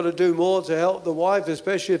husbands have got to do more to help the wife,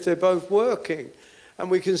 especially if they're both working. And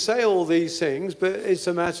we can say all these things, but it's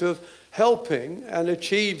a matter of helping and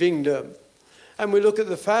achieving them. And we look at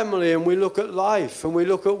the family, and we look at life, and we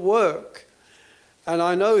look at work. And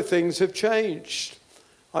I know things have changed.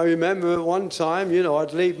 I remember at one time, you know,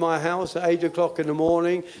 I'd leave my house at 8 o'clock in the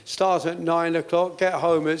morning, start at 9 o'clock, get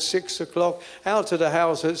home at 6 o'clock, out of the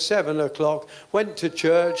house at 7 o'clock, went to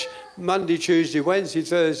church Monday, Tuesday, Wednesday,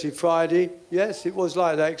 Thursday, Friday. Yes, it was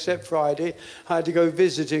like that, except Friday. I had to go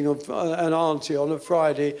visiting an auntie on a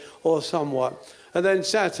Friday or someone. And then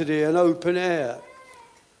Saturday, an open air.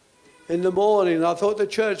 In the morning, I thought the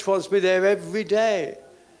church wants me there every day.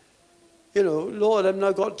 You know, Lord, I've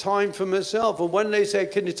not got time for myself. And when they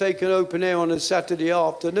said, can you take an open air on a Saturday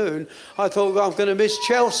afternoon, I thought, well, I'm going to miss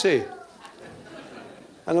Chelsea.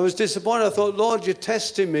 And I was disappointed. I thought, Lord, you're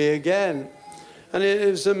testing me again. And it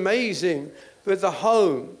was amazing with the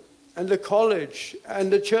home and the college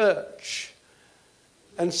and the church.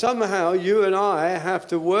 And somehow you and I have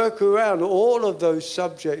to work around all of those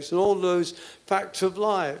subjects and all those facts of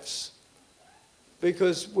lives,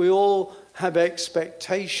 because we all have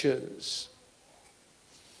expectations.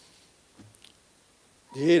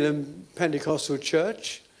 The Elim Pentecostal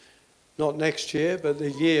Church, not next year, but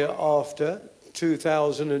the year after,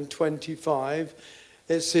 2025,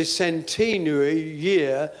 it's the centenary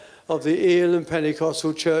year of the Elim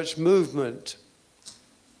Pentecostal Church movement.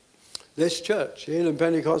 This church, the Elim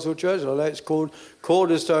Pentecostal Church, although it's called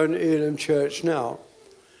Cornerstone Elim Church now.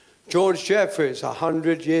 George Jeffreys,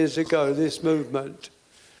 100 years ago, this movement.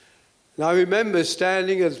 And I remember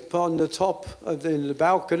standing upon the top of in the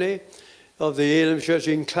balcony of the Elim Church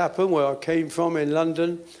in Clapham, where I came from in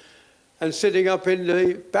London, and sitting up in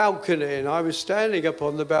the balcony. And I was standing up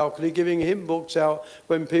on the balcony giving hymn books out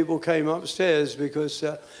when people came upstairs, because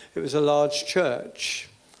it was a large church.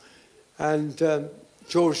 And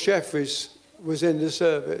George Jeffreys was in the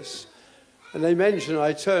service. And they mentioned,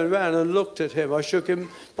 I turned around and looked at him. I shook him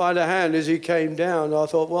by the hand as he came down. I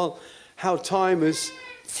thought, well, how time has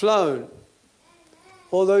flown.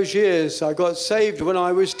 All those years, I got saved when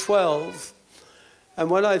I was 12. And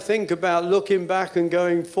when I think about looking back and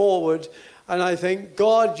going forward, and I think,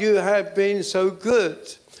 God, you have been so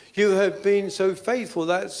good. You have been so faithful.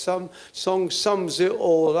 That song sums it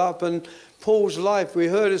all up. And Paul's life, we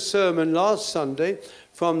heard a sermon last Sunday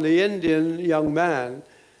from the Indian young man.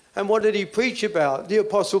 And what did he preach about? The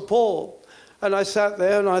Apostle Paul. And I sat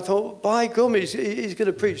there and I thought, by gum, he's going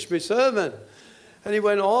to preach my sermon. And he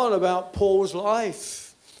went on about Paul's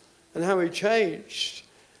life and how he changed.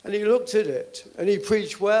 And he looked at it and he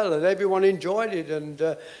preached well and everyone enjoyed it.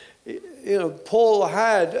 And, you know, Paul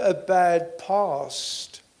had a bad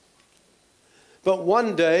past. But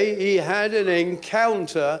one day he had an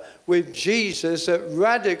encounter with Jesus that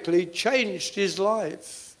radically changed his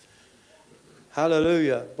life.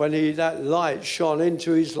 Hallelujah. When that light shone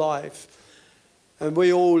into his life. And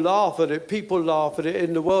we all laugh at it. People laugh at it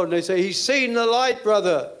in the world. And they say, he's seen the light,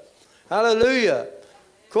 brother. Hallelujah.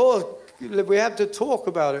 Of course, we have to talk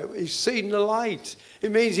about it. He's seen the light.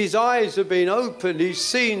 It means his eyes have been opened. He's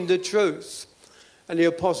seen the truth. And the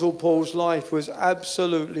Apostle Paul's life was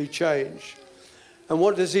absolutely changed. And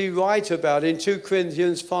what does he write about in 2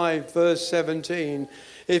 Corinthians 5, verse 17?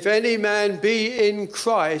 If any man be in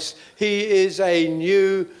Christ, he is a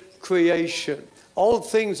new creation. Old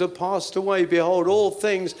things are passed away. Behold, all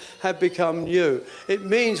things have become new. It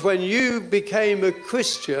means when you became a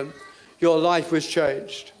Christian, your life was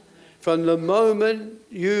changed. From the moment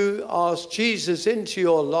you asked Jesus into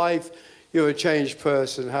your life, you're a changed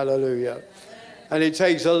person. Hallelujah. And it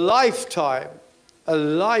takes a lifetime,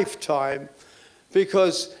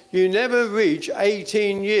 because you never reach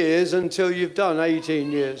 18 years until you've done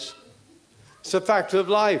 18 years. It's a fact of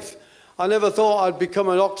life. I never thought I'd become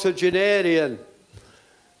an octogenarian.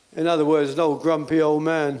 In other words, an old grumpy old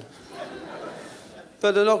man.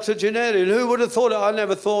 But an octogenarian, who would have thought it? I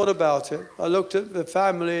never thought about it. I looked at the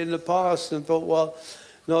family in the past and thought, well,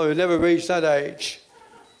 no, we never reached that age.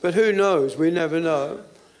 But who knows? We never know.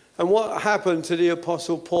 And what happened to the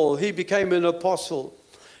Apostle Paul? He became an apostle.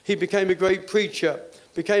 He became a great preacher,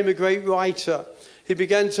 became a great writer. He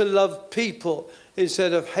began to love people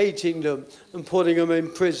instead of hating them and putting them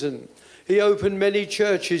in prison. He opened many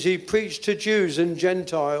churches. He preached to Jews and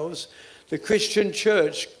Gentiles. The Christian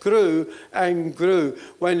church grew and grew.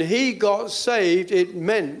 When he got saved, it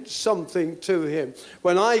meant something to him.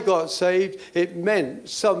 When I got saved, it meant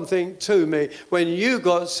something to me. When you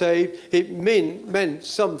got saved, it meant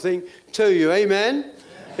something to you. Amen?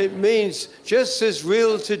 It means just as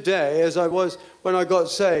real today as I was when I got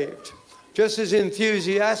saved. Just as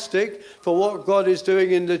enthusiastic for what God is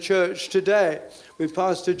doing in the church today with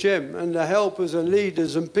Pastor Jim and the helpers and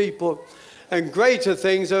leaders and people. And greater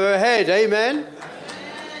things are ahead. Amen?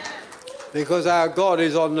 Because our God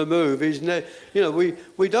is on the move.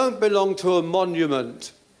 We don't belong to a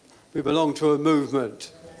monument. We belong to a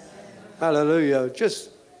movement. Hallelujah. Just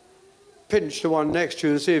pinch the one next to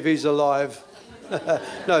you and see if he's alive.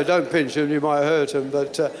 No, don't pinch him. You might hurt him.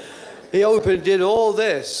 But he did all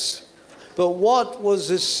this. But what was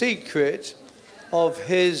the secret of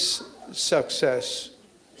his success?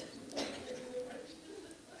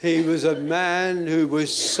 He was a man who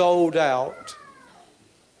was sold out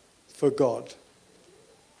for God.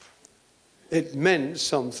 It meant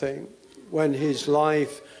something when his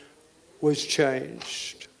life was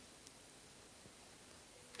changed.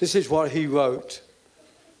 This is what he wrote.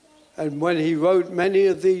 And when he wrote many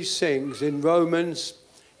of these things in Romans,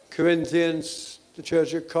 Corinthians, the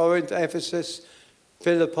church at Corinth, Ephesus,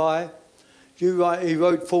 Philippi, he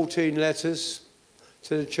wrote 14 letters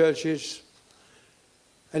to the churches.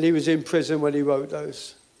 And he was in prison when he wrote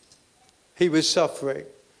those. He was suffering.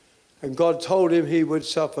 And God told him he would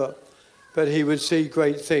suffer, but he would see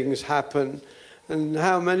great things happen. And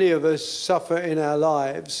how many of us suffer in our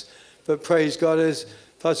lives, but praise God, as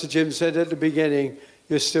Pastor Jim said at the beginning,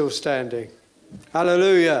 you're still standing.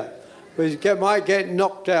 Hallelujah. We might get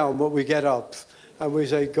knocked down, but we get up. And we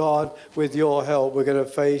say, God, with your help, we're going to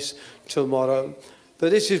face tomorrow.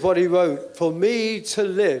 But this is what he wrote. For me to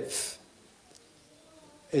live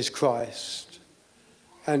is Christ,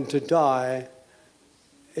 and to die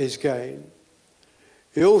is gain.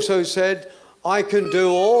 He also said, I can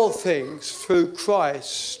do all things through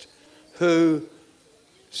Christ who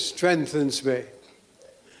strengthens me.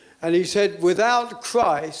 And he said, without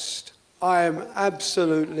Christ, I am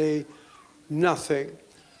absolutely nothing,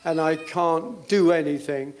 and I can't do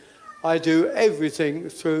anything. I do everything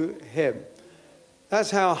through him.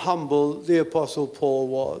 That's how humble the Apostle Paul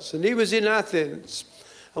was. And he was in Athens.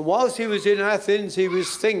 And whilst he was in Athens, he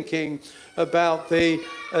was thinking about the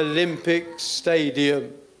Olympic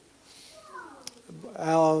Stadium.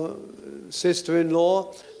 Our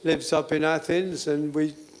sister-in-law lives up in Athens, and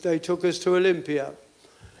they took us to Olympia.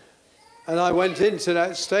 And I went into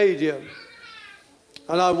that stadium,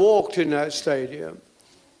 and I walked in that stadium.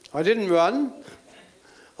 I didn't run.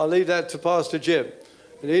 I'll leave that to Pastor Jim.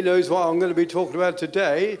 And he knows what I'm going to be talking about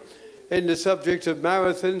today in the subject of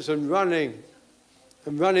marathons and running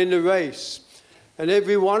the race. And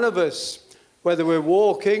every one of us, whether we're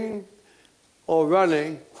walking or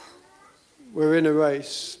running, we're in a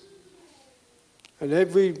race. And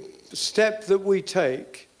every step that we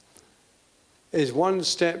take is one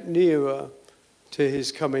step nearer to his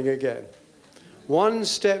coming again. One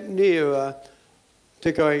step nearer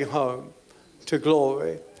to going home, to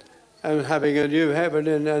glory, and having a new heaven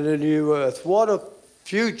and a new earth. What a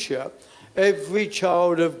future every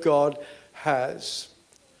child of God has.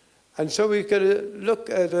 And so we're going to look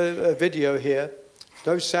at a video here.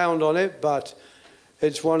 No sound on it, but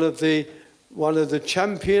it's one of the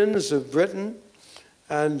champions of Britain.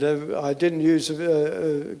 And I didn't use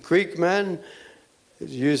a Greek man,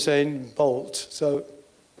 it's Usain Bolt. So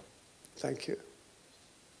thank you.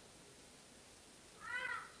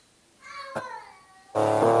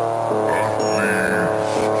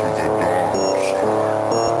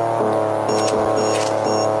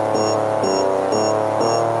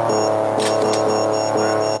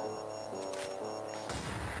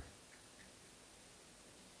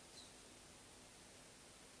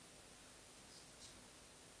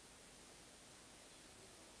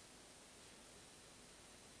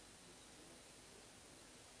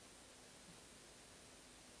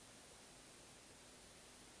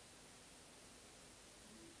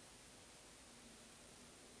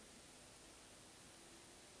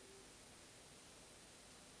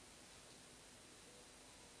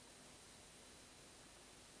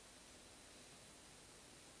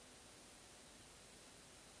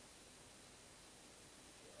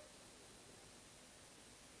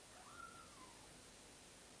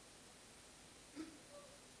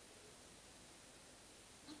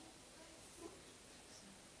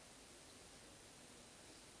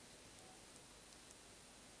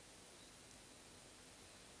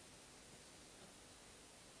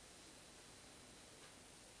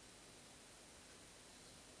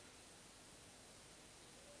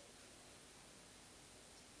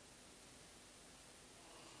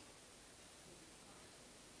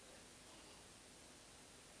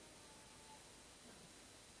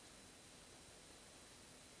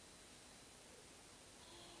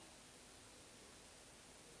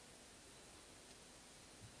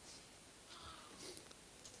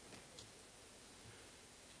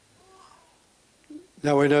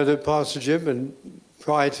 Now we know that Pastor Jim and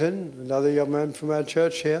Brighton, another young man from our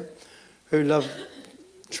church here, who love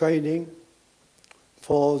training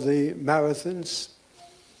for the marathons.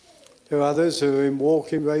 There are others who are in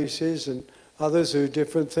walking races and others who do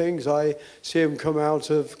different things. I see them come out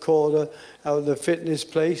of Corda, out of the fitness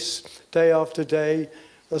place, day after day.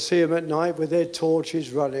 I see them at night with their torches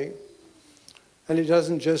running. And it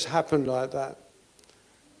doesn't just happen like that.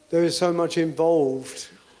 There is so much involved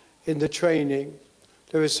in the training.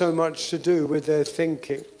 There is so much to do with their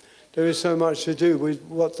thinking. There is so much to do with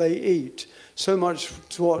what they eat. So much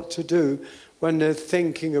what to do when they're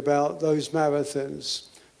thinking about those marathons.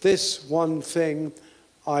 This one thing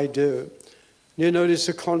I do. You notice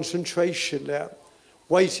the concentration there.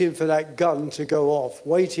 Waiting for that gun to go off.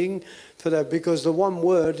 Waiting for that, because the one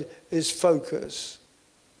word is focus.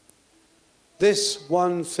 This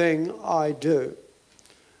one thing I do.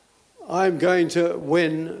 I'm going to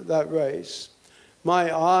win that race.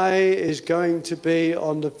 My eye is going to be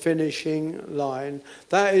on the finishing line.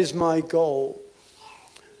 That is my goal.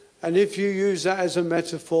 And if you use that as a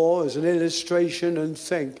metaphor, as an illustration, and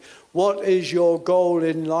think, what is your goal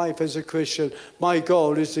in life as a Christian? My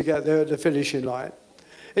goal is to get there at the finishing line.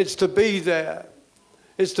 It's to be there.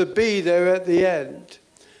 It's to be there at the end.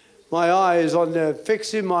 My eye is on there,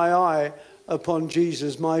 fixing my eye upon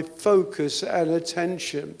Jesus, my focus and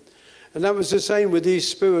attention. And that was the same with his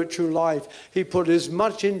spiritual life. He put as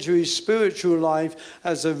much into his spiritual life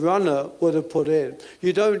as a runner would have put in.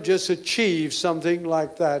 You don't just achieve something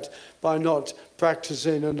like that by not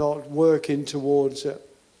practicing and not working towards it.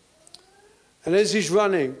 And as he's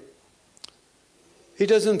running, he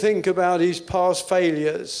doesn't think about his past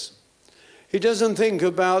failures. He doesn't think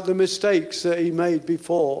about the mistakes that he made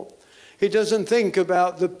before. He doesn't think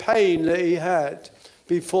about the pain that he had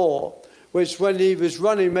before, which when he was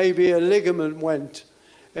running, maybe a ligament went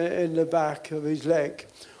in the back of his leg.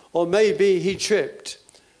 Or maybe he tripped.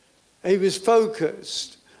 He was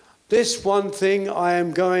focused. This one thing I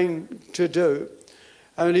am going to do.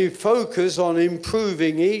 And he focused on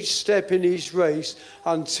improving each step in his race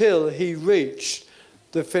until he reached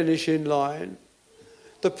the finishing line.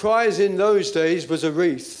 The prize in those days was a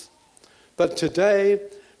wreath. But today,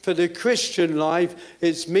 for the Christian life,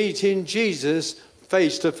 it's meeting Jesus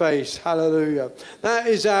face to face. Hallelujah. That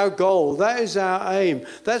is our goal. That is our aim.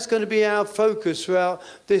 That's going to be our focus throughout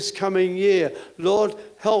this coming year. Lord,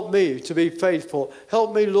 help me to be faithful.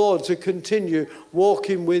 Help me, Lord, to continue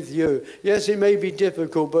walking with you. Yes, it may be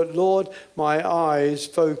difficult, but Lord, my eyes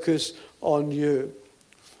focus on you.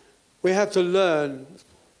 We have to learn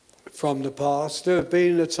from the past. There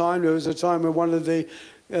was a time when one of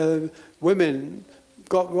the women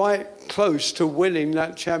got right close to winning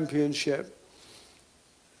that championship.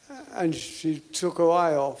 And she took her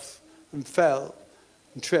eye off and fell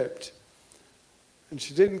and tripped. And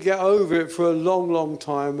she didn't get over it for a long, long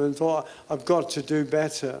time and thought, I've got to do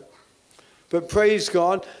better. But praise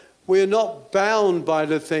God, we are not bound by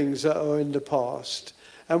the things that are in the past.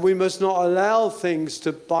 And we must not allow things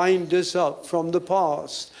to bind us up from the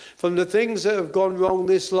past, from the things that have gone wrong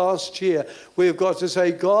this last year. We've got to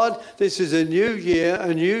say, God, this is a new year,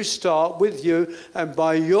 a new start with you, and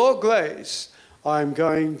by your grace, I'm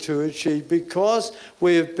going to achieve, because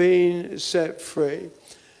we have been set free.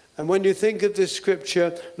 And when you think of the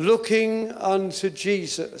scripture, looking unto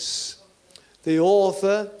Jesus, the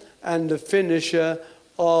author and the finisher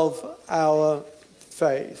of our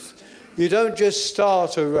faith. You don't just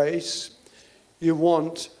start a race, you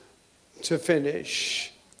want to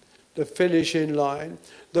finish. The finishing line.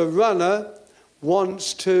 The runner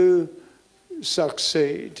wants to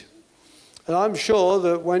succeed. And I'm sure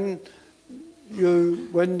that when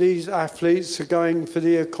these athletes are going for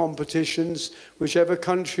their competitions, whichever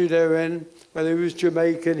country they're in, whether he was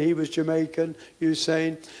Jamaican,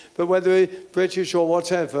 Usain, but whether British or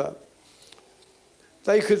whatever,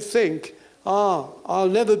 they could think, I'll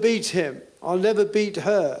never beat him, I'll never beat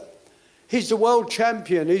her. He's the world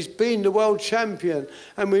champion, he's been the world champion.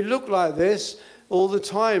 And we look like this all the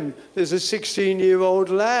time. There's a 16-year-old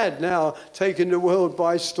lad now taking the world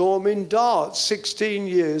by storm in darts, 16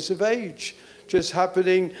 years of age. Just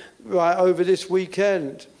happening right over this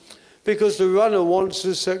weekend. Because the runner wants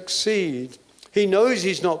to succeed. He knows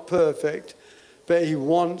he's not perfect, but he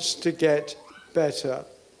wants to get better.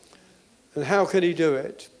 And how can he do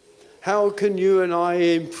it? How can you and I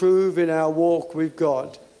improve in our walk with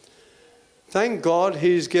God? Thank God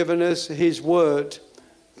he's given us his word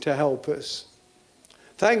to help us.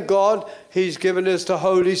 Thank God he's given us the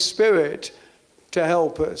Holy Spirit to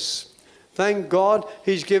help us. Thank God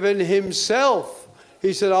he's given himself.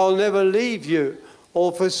 He said, I'll never leave you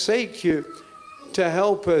or forsake you. to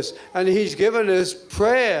help us. And he's given us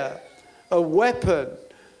prayer, a weapon,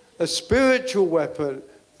 a spiritual weapon,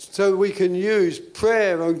 so we can use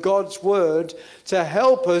prayer and God's word to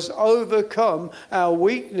help us overcome our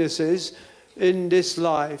weaknesses in this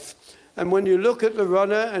life. And when you look at the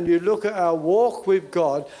runner and you look at our walk with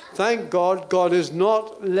God, thank God, God has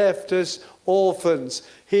not left us orphans.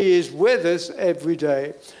 He is with us every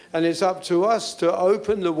day. And it's up to us to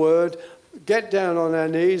open the word, get down on our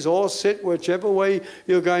knees or sit whichever way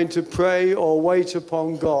you're going to pray or wait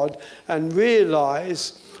upon God, and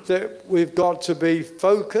realize that we've got to be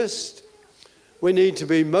focused, we need to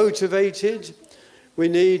be motivated, we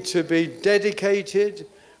need to be dedicated,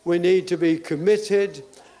 we need to be committed,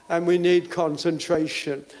 and we need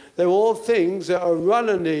concentration. They're all things that a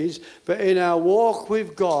runner needs, but in our walk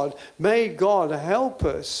with God, may God help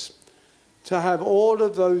us to have all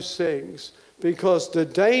of those things, because the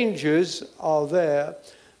dangers are there.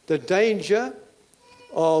 The danger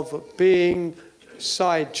of being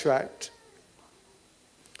sidetracked.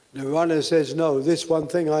 The runner says, no, this one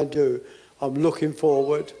thing I do, I'm looking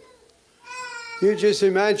forward. You just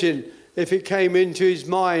imagine if it came into his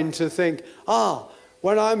mind to think,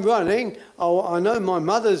 when I'm running, I know my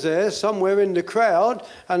mother's there somewhere in the crowd,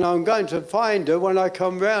 and I'm going to find her when I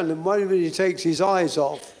come round. And when he takes his eyes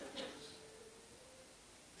off,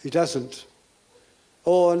 he doesn't.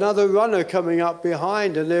 Or another runner coming up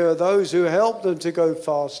behind, and there are those who help them to go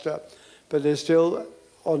faster, but they're still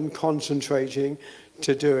on concentrating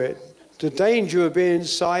to do it. The danger of being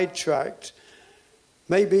sidetracked.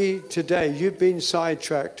 Maybe today you've been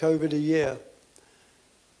sidetracked over the year,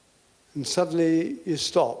 and suddenly you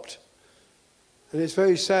stopped. And it's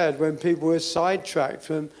very sad when people are sidetracked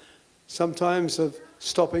from sometimes of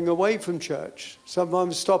stopping away from church,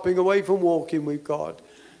 sometimes stopping away from walking with God,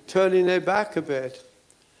 turning their back a bit.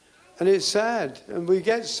 And it's sad, and we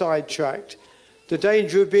get sidetracked. The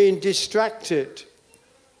danger of being distracted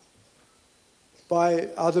by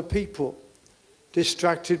other people,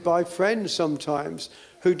 distracted by friends sometimes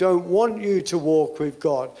who don't want you to walk with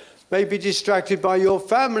God. Maybe distracted by your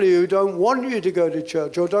family who don't want you to go to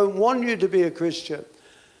church or don't want you to be a Christian.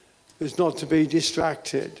 It's not to be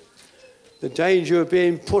distracted. The danger of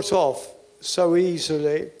being put off so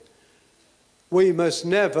easily. We must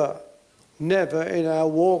never, never in our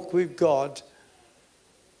walk with God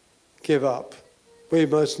give up. We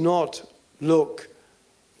must not look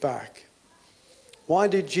back. Why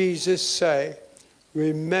did Jesus say,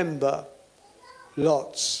 remember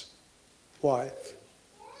Lot's wife?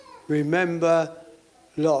 Remember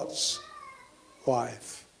Lot's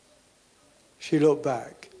wife. She looked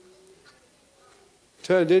back,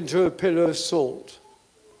 turned into a pillar of salt.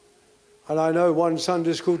 And I know one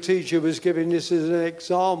Sunday school teacher was giving this as an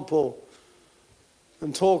example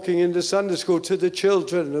and talking in the Sunday school to the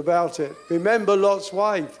children about it. Remember Lot's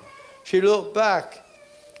wife. She looked back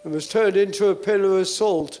and was turned into a pillar of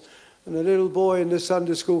salt. And the little boy in the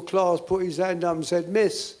Sunday school class put his hand up and said,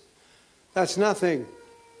 Miss, that's nothing.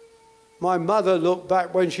 My mother looked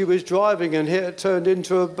back when she was driving and it turned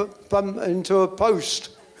into a post.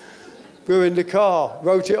 We were in the car,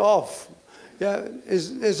 wrote it off. Yeah,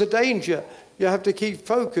 there's a danger. You have to keep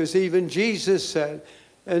focus. Even Jesus said,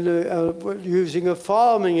 and using a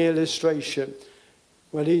farming illustration,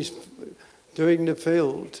 when he's doing the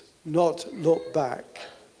field, not look back.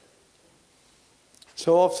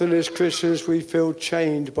 So often as Christians we feel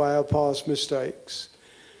chained by our past mistakes.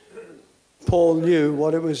 Paul knew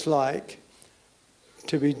what it was like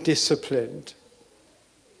to be disciplined.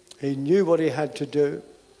 He knew what he had to do.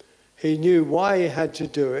 He knew why he had to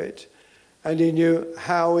do it. And he knew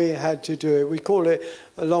how he had to do it. We call it,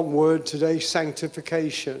 a long word today,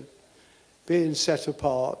 sanctification. Being set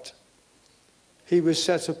apart. He was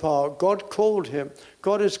set apart. God called him.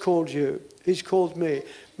 God has called you. He's called me.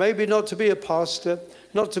 Maybe not to be a pastor,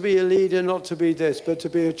 not to be a leader, not to be this, but to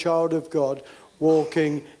be a child of God,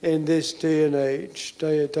 walking in this day and age.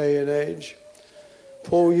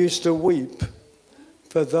 Paul used to weep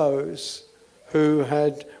for those who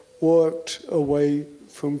had walked away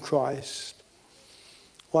from Christ.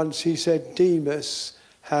 Once he said, Demas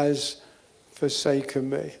has forsaken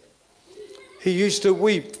me. He used to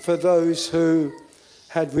weep for those who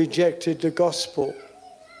had rejected the gospel.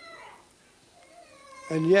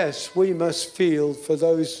 And yes, we must feel for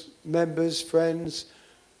those members, friends,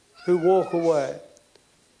 who walk away,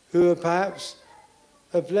 who perhaps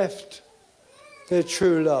have left their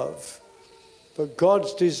true love. But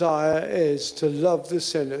God's desire is to love the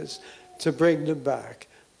sinners, to bring them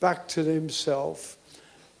back to himself.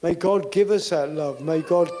 May God give us that love. May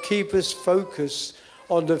God keep us focused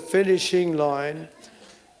on the finishing line.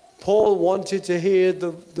 Paul wanted to hear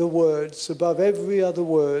the words above every other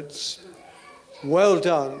words. Well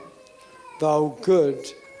done, thou good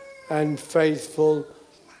and faithful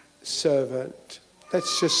servant.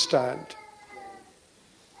 Let's just stand.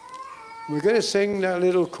 We're going to sing that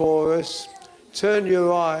little chorus. Turn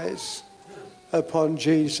your eyes upon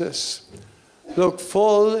Jesus. Look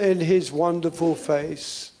full in his wonderful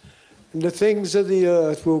face, and the things of the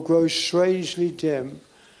earth will grow strangely dim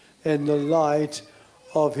in the light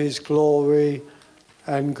of his glory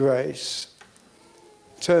and grace.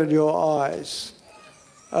 Turn your eyes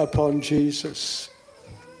upon Jesus.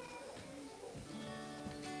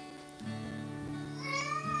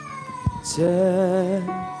 Turn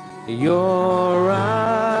your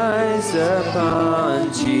eyes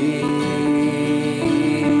upon Jesus.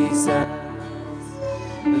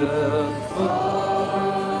 Look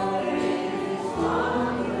for his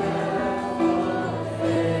wonderful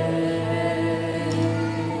face,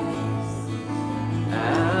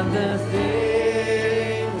 and the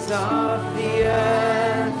things of the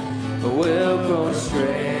earth will grow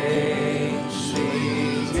strangely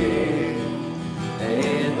dim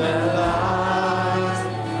in the light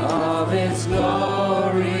of its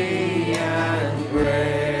glory and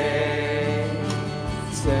grace.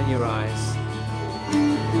 Turn your eyes.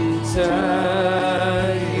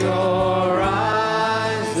 Turn your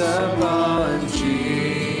eyes upon Jesus.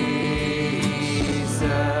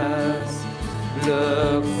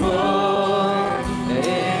 Look full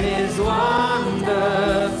in his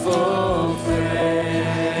wonderful face,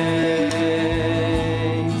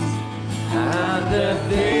 and the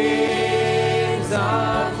things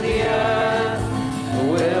of the earth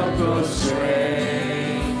will grow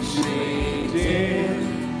strangely dim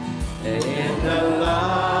in the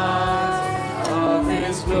light of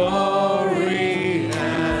his glory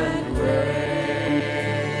and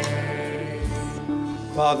grace.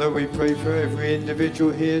 Father, we pray for every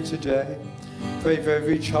individual here today. Pray for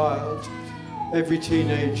every child, every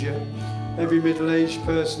teenager, every middle-aged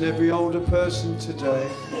person, every older person today,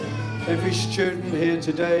 every student here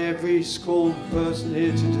today, every school person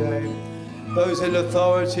here today, those in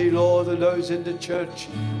authority, Lord, and those in the church.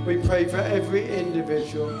 We pray for every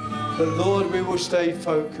individual, that, Lord, we will stay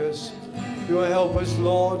focused. You will help us,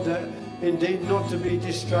 Lord, indeed not to be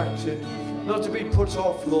distracted, not to be put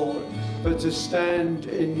off, Lord, but to stand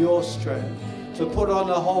in your strength, to put on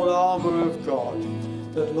the whole armor of God,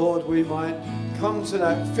 that, Lord, we might come to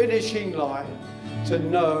that finishing line, to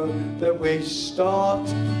know that we start,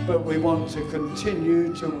 but we want to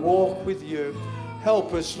continue to walk with you.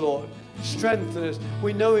 Help us, Lord. Strengthen us.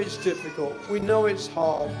 We know it's difficult. We know it's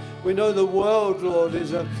hard. We know the world, Lord,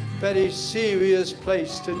 is a very serious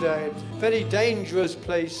place today, very dangerous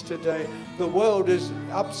place today. The world is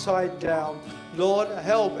upside down. Lord,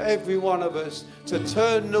 help every one of us to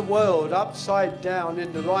turn the world upside down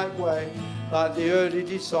in the right way, like the early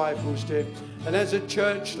disciples did. And as a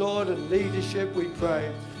church, Lord, and leadership, we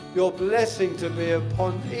pray your blessing to be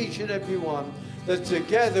upon each and every one, that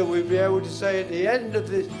together we'll be able to say at the end of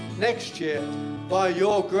this next year, by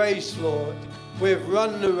your grace, Lord, we've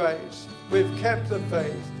run the race, we've kept the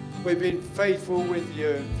faith, we've been faithful with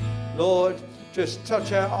you. Lord, just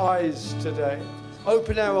touch our eyes today.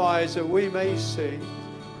 Open our eyes that we may see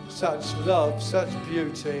such love, such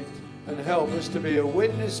beauty, and help us to be a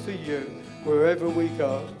witness for you wherever we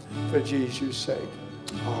go, for Jesus' sake.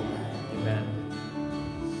 Amen. Amen.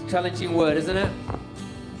 Challenging word, isn't it?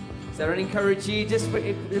 So I encourage you, just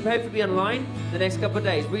prepare to be online the next couple of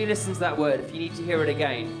days. Re-listen to that word if you need to hear it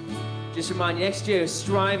again. Just remind you, next year,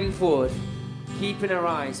 striving forward, keeping our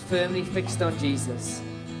eyes firmly fixed on Jesus,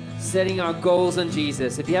 setting our goals on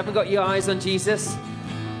Jesus. If you haven't got your eyes on Jesus,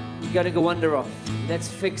 you've got to go wander off. Let's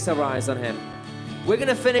fix our eyes on him. We're going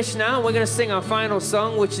to finish now. We're going to sing our final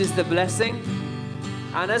song, which is The Blessing.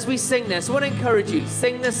 And as we sing this, I want to encourage you,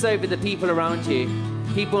 sing this over the people around you,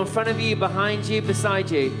 people in front of you, behind you, beside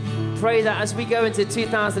you. Pray that as we go into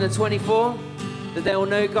 2024, that they will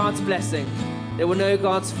know God's blessing. They will know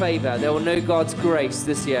God's favor. They will know God's grace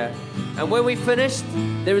this year. And when we finish,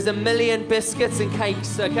 there is 1 million biscuits and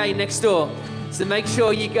cakes, okay, next door. So make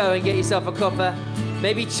sure you go and get yourself a cuppa.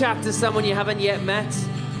 Maybe chat to someone you haven't yet met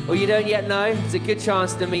or you don't yet know. It's a good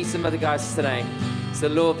chance to meet some other guys today. So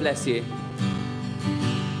the Lord bless you.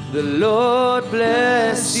 The Lord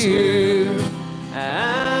bless you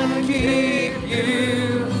and keep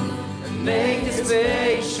you, and make his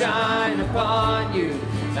face shine upon you,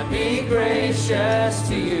 and be gracious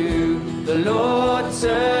to you. The Lord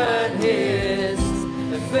turn his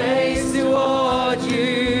face toward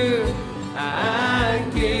you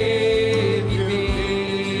and give you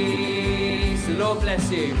peace. The Lord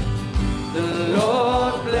bless you. The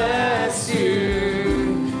Lord bless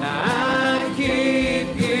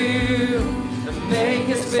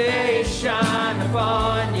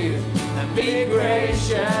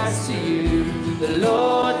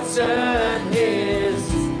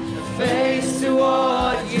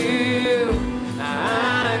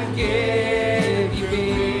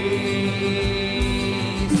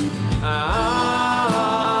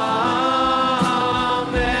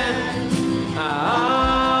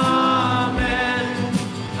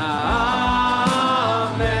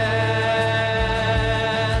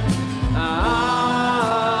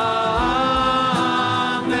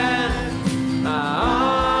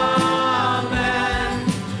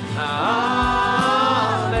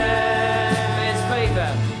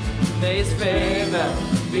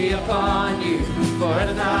be upon you for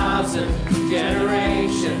 1,000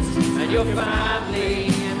 generations, and your family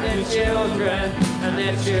and their children and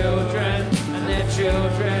their children and their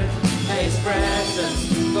children. May His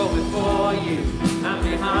presence go before you and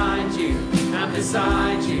behind you and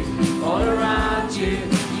beside you, all around you.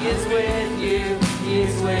 He is with you, He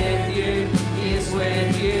is with you, He is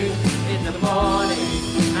with you in the morning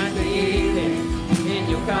and the evening, in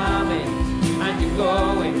your coming and your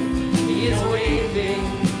going. He is weeping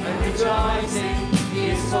and rejoicing. He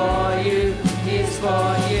is for you, He is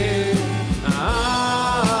for you. Amen.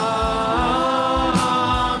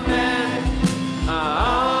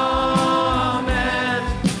 Amen.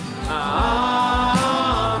 Amen.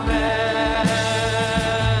 Amen.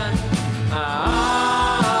 Amen.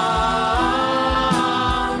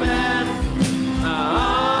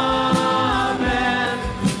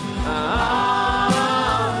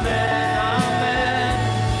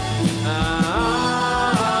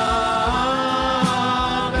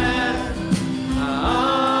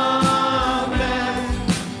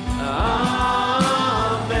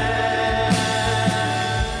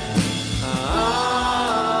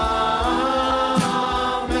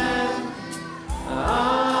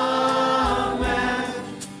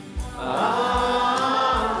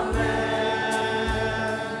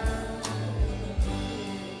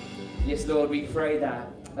 Yes, Lord, we pray that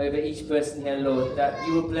over each person here, Lord, that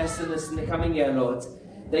you will bless them in the coming year, Lord,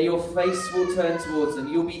 that your face will turn towards them.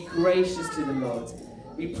 You'll be gracious to them, Lord.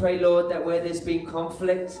 We pray, Lord, that where there's been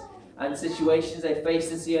conflict and situations they face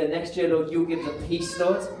this year, next year, Lord, you'll give them peace,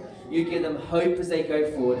 Lord. You give them hope as they go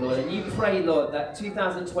forward, Lord. And you pray, Lord, that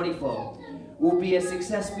 2024 will be a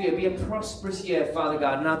successful year, be a prosperous year, Father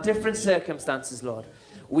God, in our different circumstances, Lord.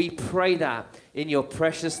 We pray that in your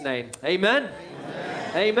precious name. Amen.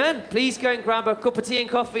 Amen. Amen. Please go and grab a cup of tea and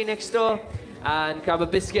coffee next door and grab a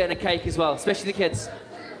biscuit and a cake as well, especially the kids.